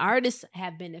affected and artists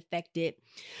have been affected.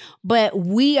 But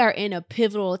we are in a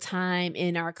pivotal time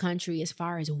in our country as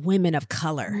far as women of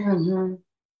color. Mm-hmm.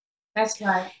 That's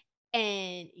right.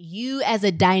 And you as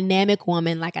a dynamic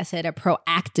woman, like I said, a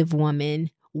proactive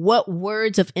woman, what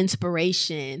words of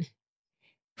inspiration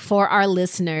for our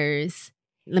listeners?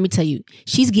 Let me tell you,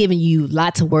 she's giving you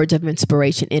lots of words of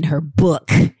inspiration in her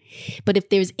book. But if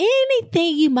there's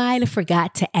anything you might have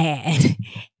forgot to add,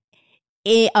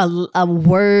 a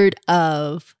word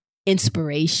of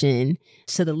inspiration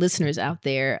to the listeners out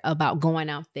there about going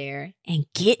out there and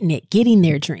getting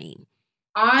their dream.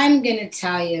 I'm going to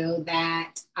tell you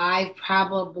that I've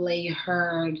probably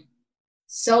heard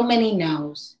so many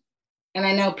no's. And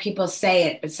I know people say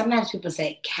it, but sometimes people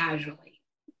say it casually.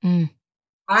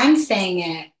 I'm saying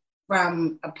it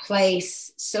from a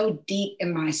place so deep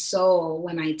in my soul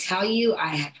when I tell you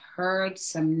I have heard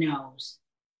some no's.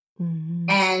 Mm-hmm.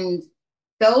 And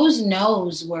those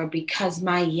no's were because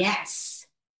my yes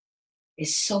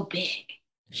is so big.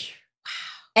 Wow.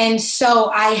 And so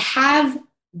I have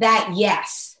that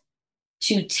yes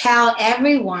to tell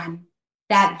everyone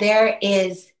that there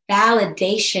is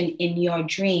validation in your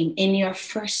dream, in your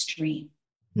first dream.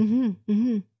 Mm-hmm.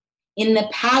 Mm-hmm. In the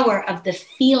power of the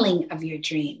feeling of your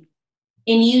dream,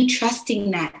 in you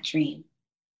trusting that dream.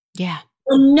 Yeah.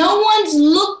 When no one's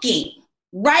looking,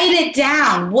 write it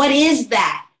down. What is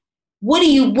that? What do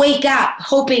you wake up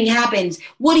hoping happens?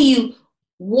 What do you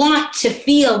want to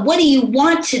feel? What do you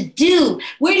want to do?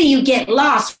 Where do you get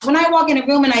lost? When I walk in a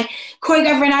room and I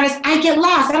choreograph for an artist, I get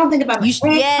lost. I don't think about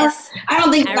yes. I don't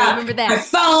think about my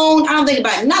phone. I don't think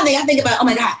about nothing. I think about, oh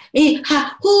my God,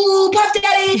 Puff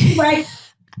Daddy, right?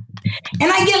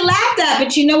 And I get laughed at,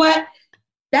 but you know what?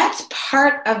 That's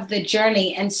part of the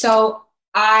journey. And so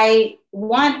I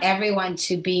want everyone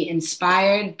to be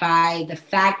inspired by the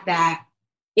fact that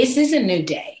this is a new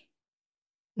day.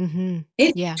 Mm-hmm.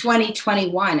 It's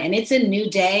 2021, and it's a new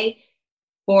day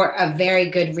for a very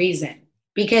good reason,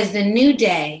 because the new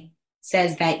day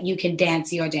says that you can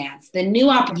dance your dance. The new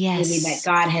opportunity that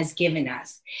God has given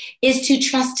us is to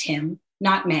trust him,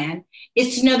 not man,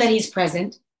 is to know that he's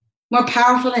present, more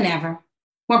powerful than ever,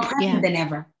 more present than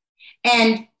ever,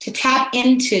 and to tap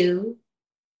into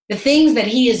the things that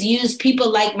he has used people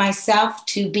like myself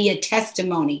to be a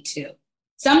testimony to.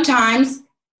 Sometimes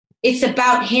it's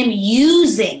about him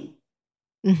using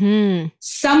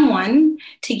someone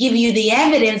to give you the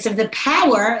evidence of the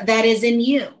power that is in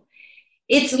you.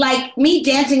 It's like me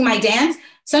dancing my dance.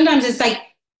 Sometimes it's like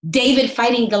David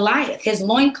fighting Goliath. His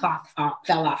loincloth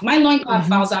fell off. My loincloth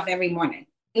falls off every morning.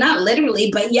 Not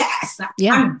literally, but yes,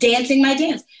 I'm dancing my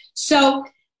dance. So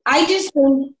I just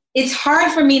think it's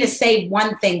hard for me to say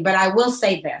one thing, but I will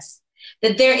say this,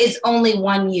 that there is only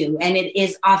one you, and it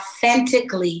is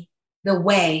authentically the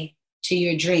way to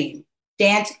your dream.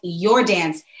 Dance your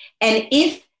dance. And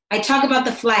if I talk about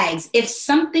the flags, if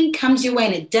something comes your way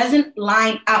and it doesn't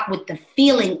line up with the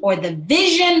feeling or the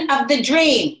vision of the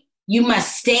dream, you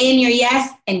must stay in your yes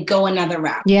and go another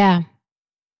route. Yeah.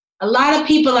 A lot of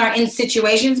people are in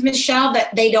situations, Michelle,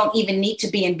 that they don't even need to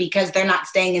be in because they're not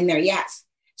staying in their yes.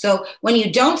 So when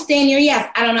you don't stay in your yes,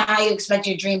 I don't know how you expect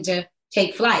your dream to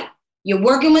take flight. You're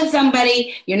working with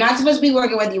somebody you're not supposed to be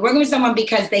working with. You're working with someone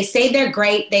because they say they're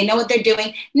great. They know what they're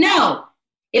doing. No.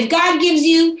 If God gives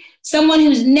you someone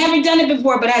who's never done it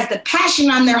before but has the passion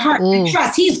on their heart and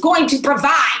trust, he's going to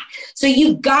provide. So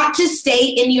you've got to stay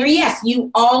in your yes.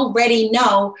 You already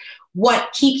know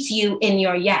what keeps you in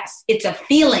your yes. It's a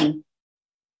feeling.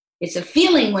 It's a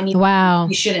feeling when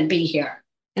you shouldn't be here.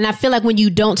 And I feel like when you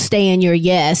don't stay in your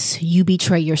yes, you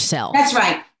betray yourself. That's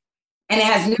right. And it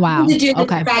has nothing to do with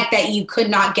the fact that you could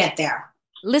not get there.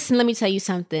 Listen, let me tell you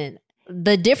something.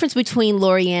 The difference between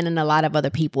Lorianne and a lot of other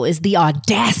people is the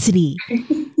audacity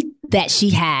that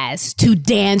she has to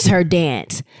dance her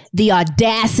dance, the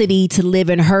audacity to live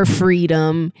in her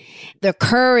freedom, the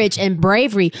courage and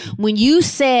bravery. When you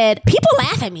said, people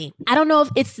laugh at me, I don't know if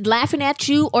it's laughing at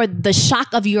you or the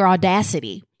shock of your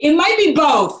audacity. It might be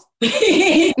both.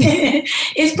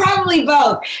 It's probably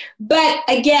both. But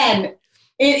again,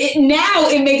 now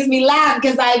it makes me laugh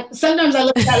because sometimes I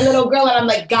look at that little girl and I'm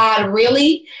like, God,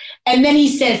 really? And then he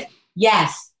says,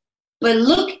 yes. But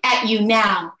look at you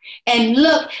now. And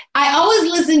look, I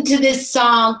always listen to this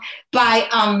song by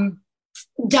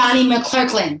Donnie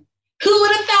McClurkin. Who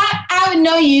would have thought I would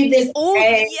know you this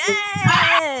way?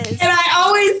 Yes. And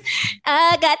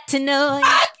I got to know you.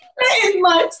 That is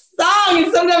my song.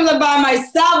 And sometimes I'm by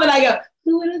myself and I go,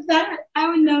 who would have thought I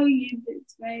would know you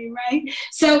this way, right?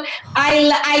 So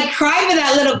I cry for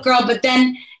that little girl, but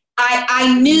then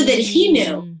I knew that he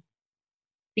knew.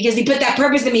 Because he put that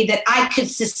purpose in me that I could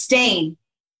sustain.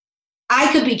 I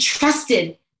could be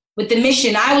trusted with the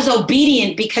mission. I was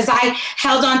obedient because I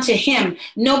held on to him,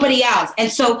 nobody else. And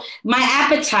so my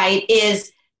appetite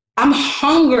is, I'm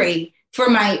hungry for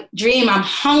my dream. I'm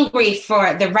hungry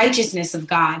for the righteousness of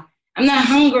God. I'm not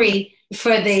hungry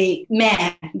for the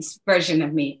man's version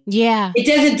of me. Yeah. It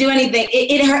doesn't do anything.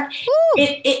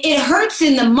 It hurts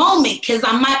in the moment because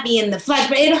I might be in the flesh,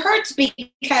 but it hurts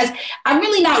because I'm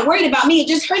really not worried about me. It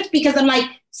just hurts because I'm like,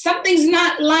 something's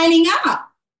not lining up.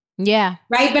 Yeah.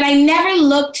 Right. But I never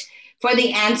looked for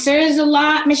the answers a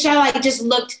lot, Michelle. I just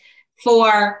looked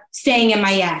for staying in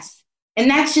my yes. And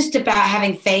that's just about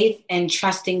having faith and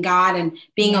trusting God and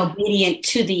being obedient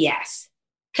to the yes.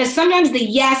 Because sometimes the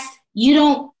yes, you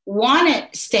don't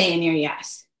want to stay in your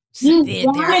yes. You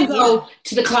want to go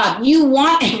to the club. You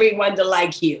want everyone to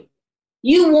like you.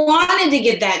 You wanted to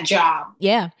get that job.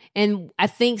 Yeah. And I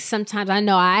think sometimes, I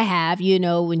know I have,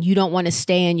 when you don't want to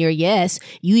stay in your yes,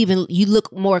 you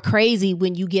look more crazy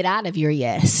when you get out of your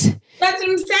yes. That's what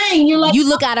I'm saying. You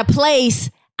look out of place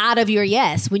out of your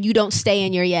yes when you don't stay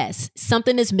in your yes.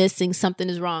 Something is missing. Something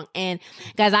is wrong. And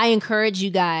guys, I encourage you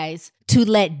guys to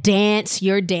let Dance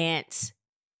Your Dance,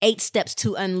 8 Steps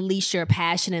to Unleash Your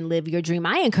Passion and Live Your Dream.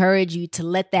 I encourage you to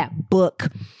let that book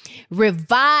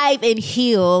revive and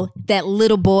heal that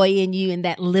little boy in you and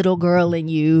that little girl in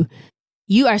you.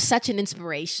 You are such an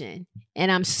inspiration.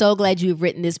 And I'm so glad you've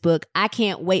written this book. I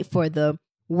can't wait for the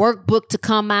workbook to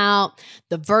come out,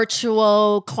 the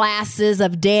virtual classes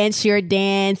of Dance Your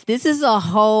Dance. This is a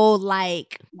whole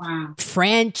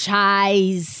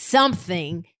franchise,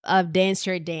 something of Dance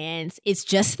Your Dance. It's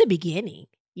just the beginning.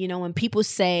 When people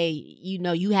say,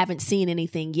 you haven't seen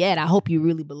anything yet, I hope you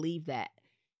really believe that.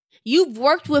 You've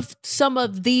worked with some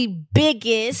of the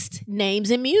biggest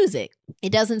names in music.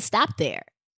 It doesn't stop there.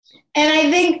 And I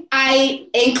think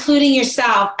including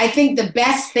yourself, I think the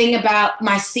best thing about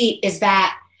my seat is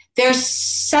that there's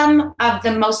some of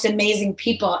the most amazing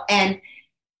people. And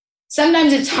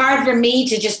sometimes it's hard for me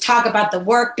to just talk about the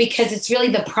work because it's really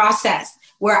the process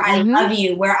where I love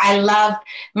you, where I love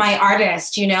my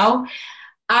artist,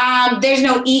 There's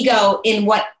no ego in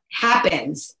what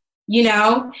happens,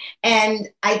 and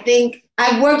I think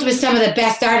I've worked with some of the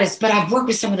best artists, but I've worked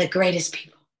with some of the greatest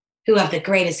people who have the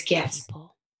greatest gifts.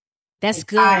 That's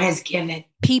good. God has given.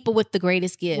 People with the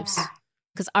greatest gifts.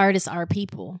 Because artists are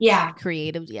people. Yeah.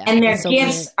 Creative. Yeah. And their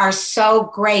gifts are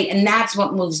so great. And that's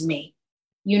what moves me,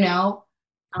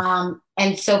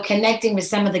 And so connecting with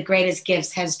some of the greatest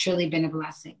gifts has truly been a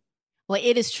blessing. Well,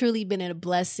 it has truly been a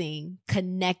blessing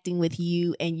connecting with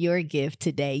you and your gift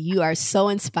today. You are so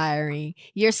inspiring.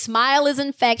 Your smile is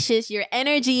infectious. Your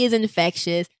energy is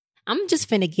infectious. I'm just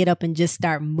finna get up and just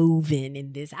start moving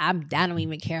in this. I don't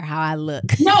even care how I look.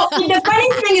 No, the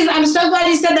funny thing is, I'm so glad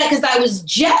you said that because I was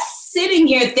just sitting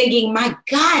here thinking, my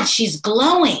God, she's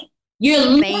glowing. You're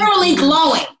literally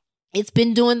glowing. It's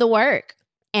been doing the work,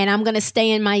 and I'm going to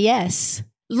stay in my yes.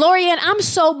 Lorianne, I'm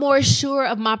so more sure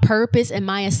of my purpose and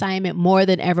my assignment more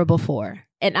than ever before,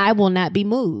 and I will not be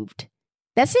moved.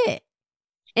 That's it.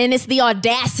 And it's the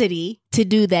audacity to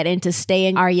do that and to stay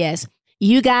in our yes.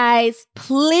 You guys,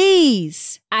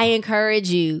 please, I encourage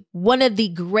you. One of the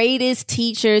greatest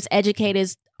teachers,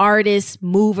 educators, artists,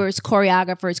 movers,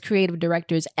 choreographers, creative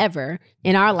directors ever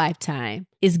in our lifetime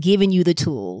is giving you the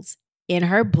tools in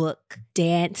her book,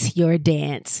 Dance Your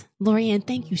Dance. Lorianne,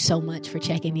 thank you so much for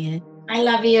checking in. I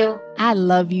love you. I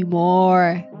love you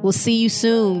more. We'll see you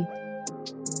soon.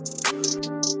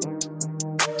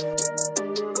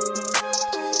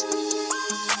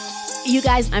 You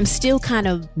guys, I'm still kind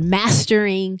of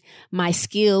mastering my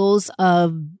skills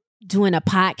of doing a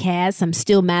podcast. I'm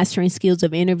still mastering skills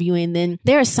of interviewing. Then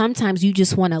there are sometimes you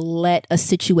just want to let a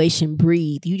situation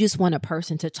breathe. You just want a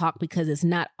person to talk, because it's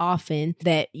not often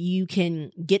that you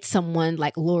can get someone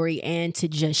like Lori Ann to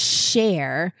just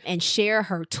share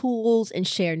her tools and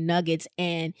share nuggets.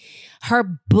 And her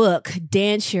book,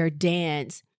 Dance Your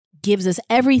Dance, gives us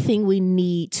everything we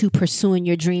need to pursuing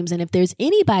your dreams. And if there's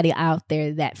anybody out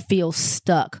there that feels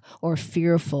stuck or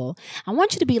fearful, I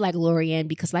want you to be like Lori Ann,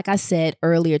 because like I said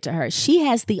earlier to her, she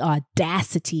has the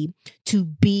audacity to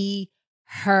be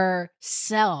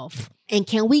herself. And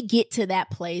can we get to that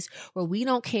place where we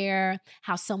don't care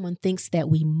how someone thinks that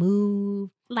we move?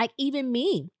 Like even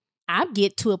me. I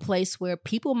get to a place where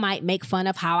people might make fun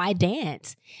of how I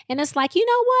dance. And it's like, you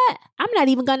know what? I'm not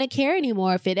even going to care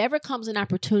anymore. If it ever comes an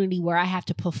opportunity where I have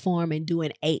to perform and do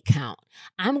an 8 count,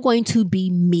 I'm going to be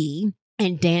me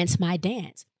and dance my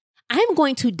dance. I'm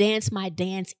going to dance my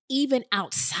dance even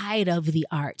outside of the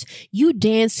art. You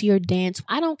dance your dance.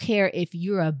 I don't care if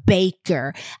you're a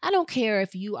baker. I don't care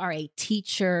if you are a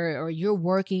teacher or you're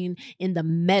working in the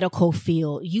medical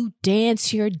field. You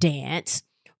dance your dance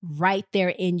right there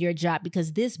in your job,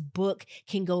 because this book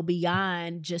can go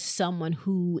beyond just someone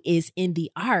who is in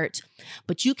the art,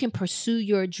 but you can pursue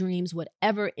your dreams,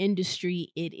 whatever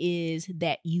industry it is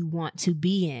that you want to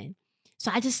be in.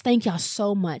 So I just thank y'all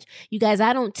so much. You guys,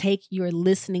 I don't take your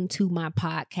listening to my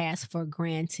podcast for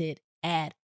granted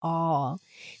at all.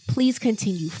 Please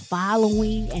continue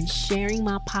following and sharing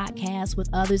my podcast with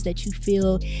others that you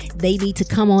feel they need to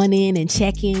come on in and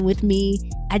check in with me.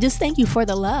 I just thank you for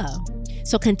the love.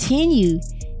 So continue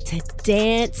to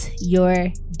dance your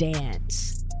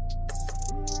dance.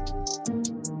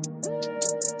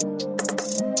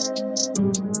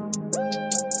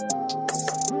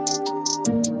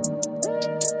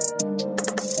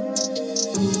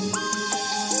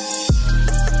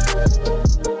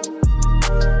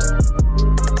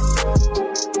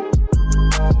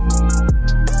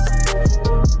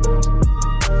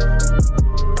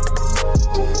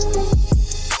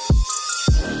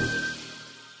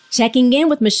 Checking In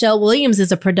with Michelle Williams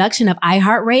is a production of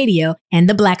iHeartRadio and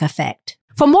The Black Effect.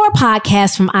 For more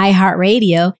podcasts from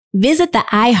iHeartRadio, visit the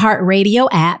iHeartRadio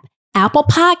app, Apple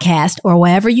Podcast, or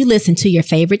wherever you listen to your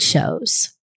favorite shows.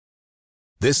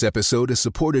 This episode is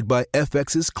supported by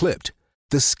FX's Clipped,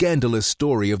 the scandalous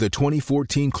story of the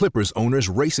 2014 Clippers owner's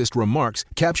racist remarks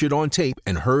captured on tape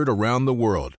and heard around the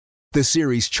world. The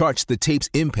series charts the tape's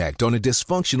impact on a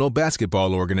dysfunctional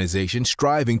basketball organization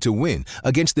striving to win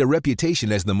against their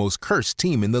reputation as the most cursed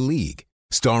team in the league.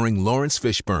 Starring Lawrence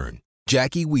Fishburne,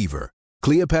 Jackie Weaver,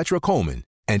 Cleopatra Coleman,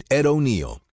 and Ed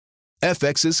O'Neill.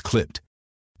 FX's Clipped.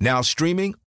 Now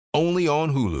streaming only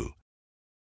on Hulu.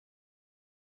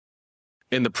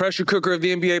 In the pressure cooker of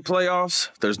the NBA playoffs,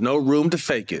 there's no room to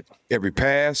fake it. Every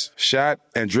pass, shot,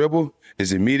 and dribble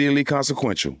is immediately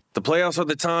consequential. The playoffs are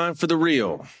the time for the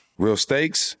real. Real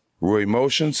stakes, real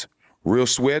emotions, real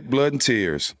sweat, blood, and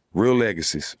tears, real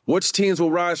legacies. Which teams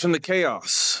will rise from the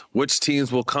chaos? Which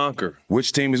teams will conquer?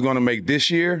 Which team is going to make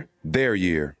this year their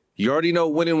year? You already know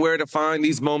when and where to find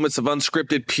these moments of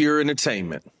unscripted, pure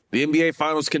entertainment. The NBA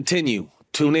Finals continue.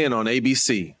 Tune in on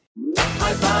ABC.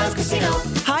 High Five Casino.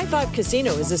 High Five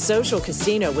Casino is a social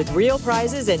casino with real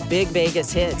prizes and big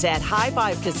Vegas hits at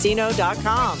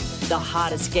highfivecasino.com. The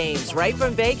hottest games right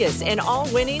from Vegas, and all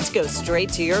winnings go straight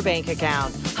to your bank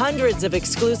account. Hundreds of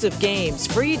exclusive games,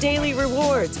 free daily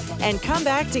rewards, and come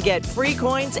back to get free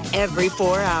coins every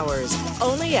 4 hours.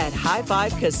 Only at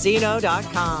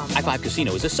highfivecasino.com. High Five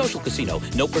Casino is a social casino.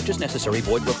 No purchase necessary.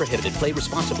 Void where prohibited. Play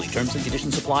responsibly. Terms and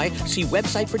conditions apply. See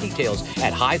website for details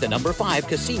at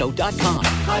high5casino.com.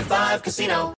 High Five Casino.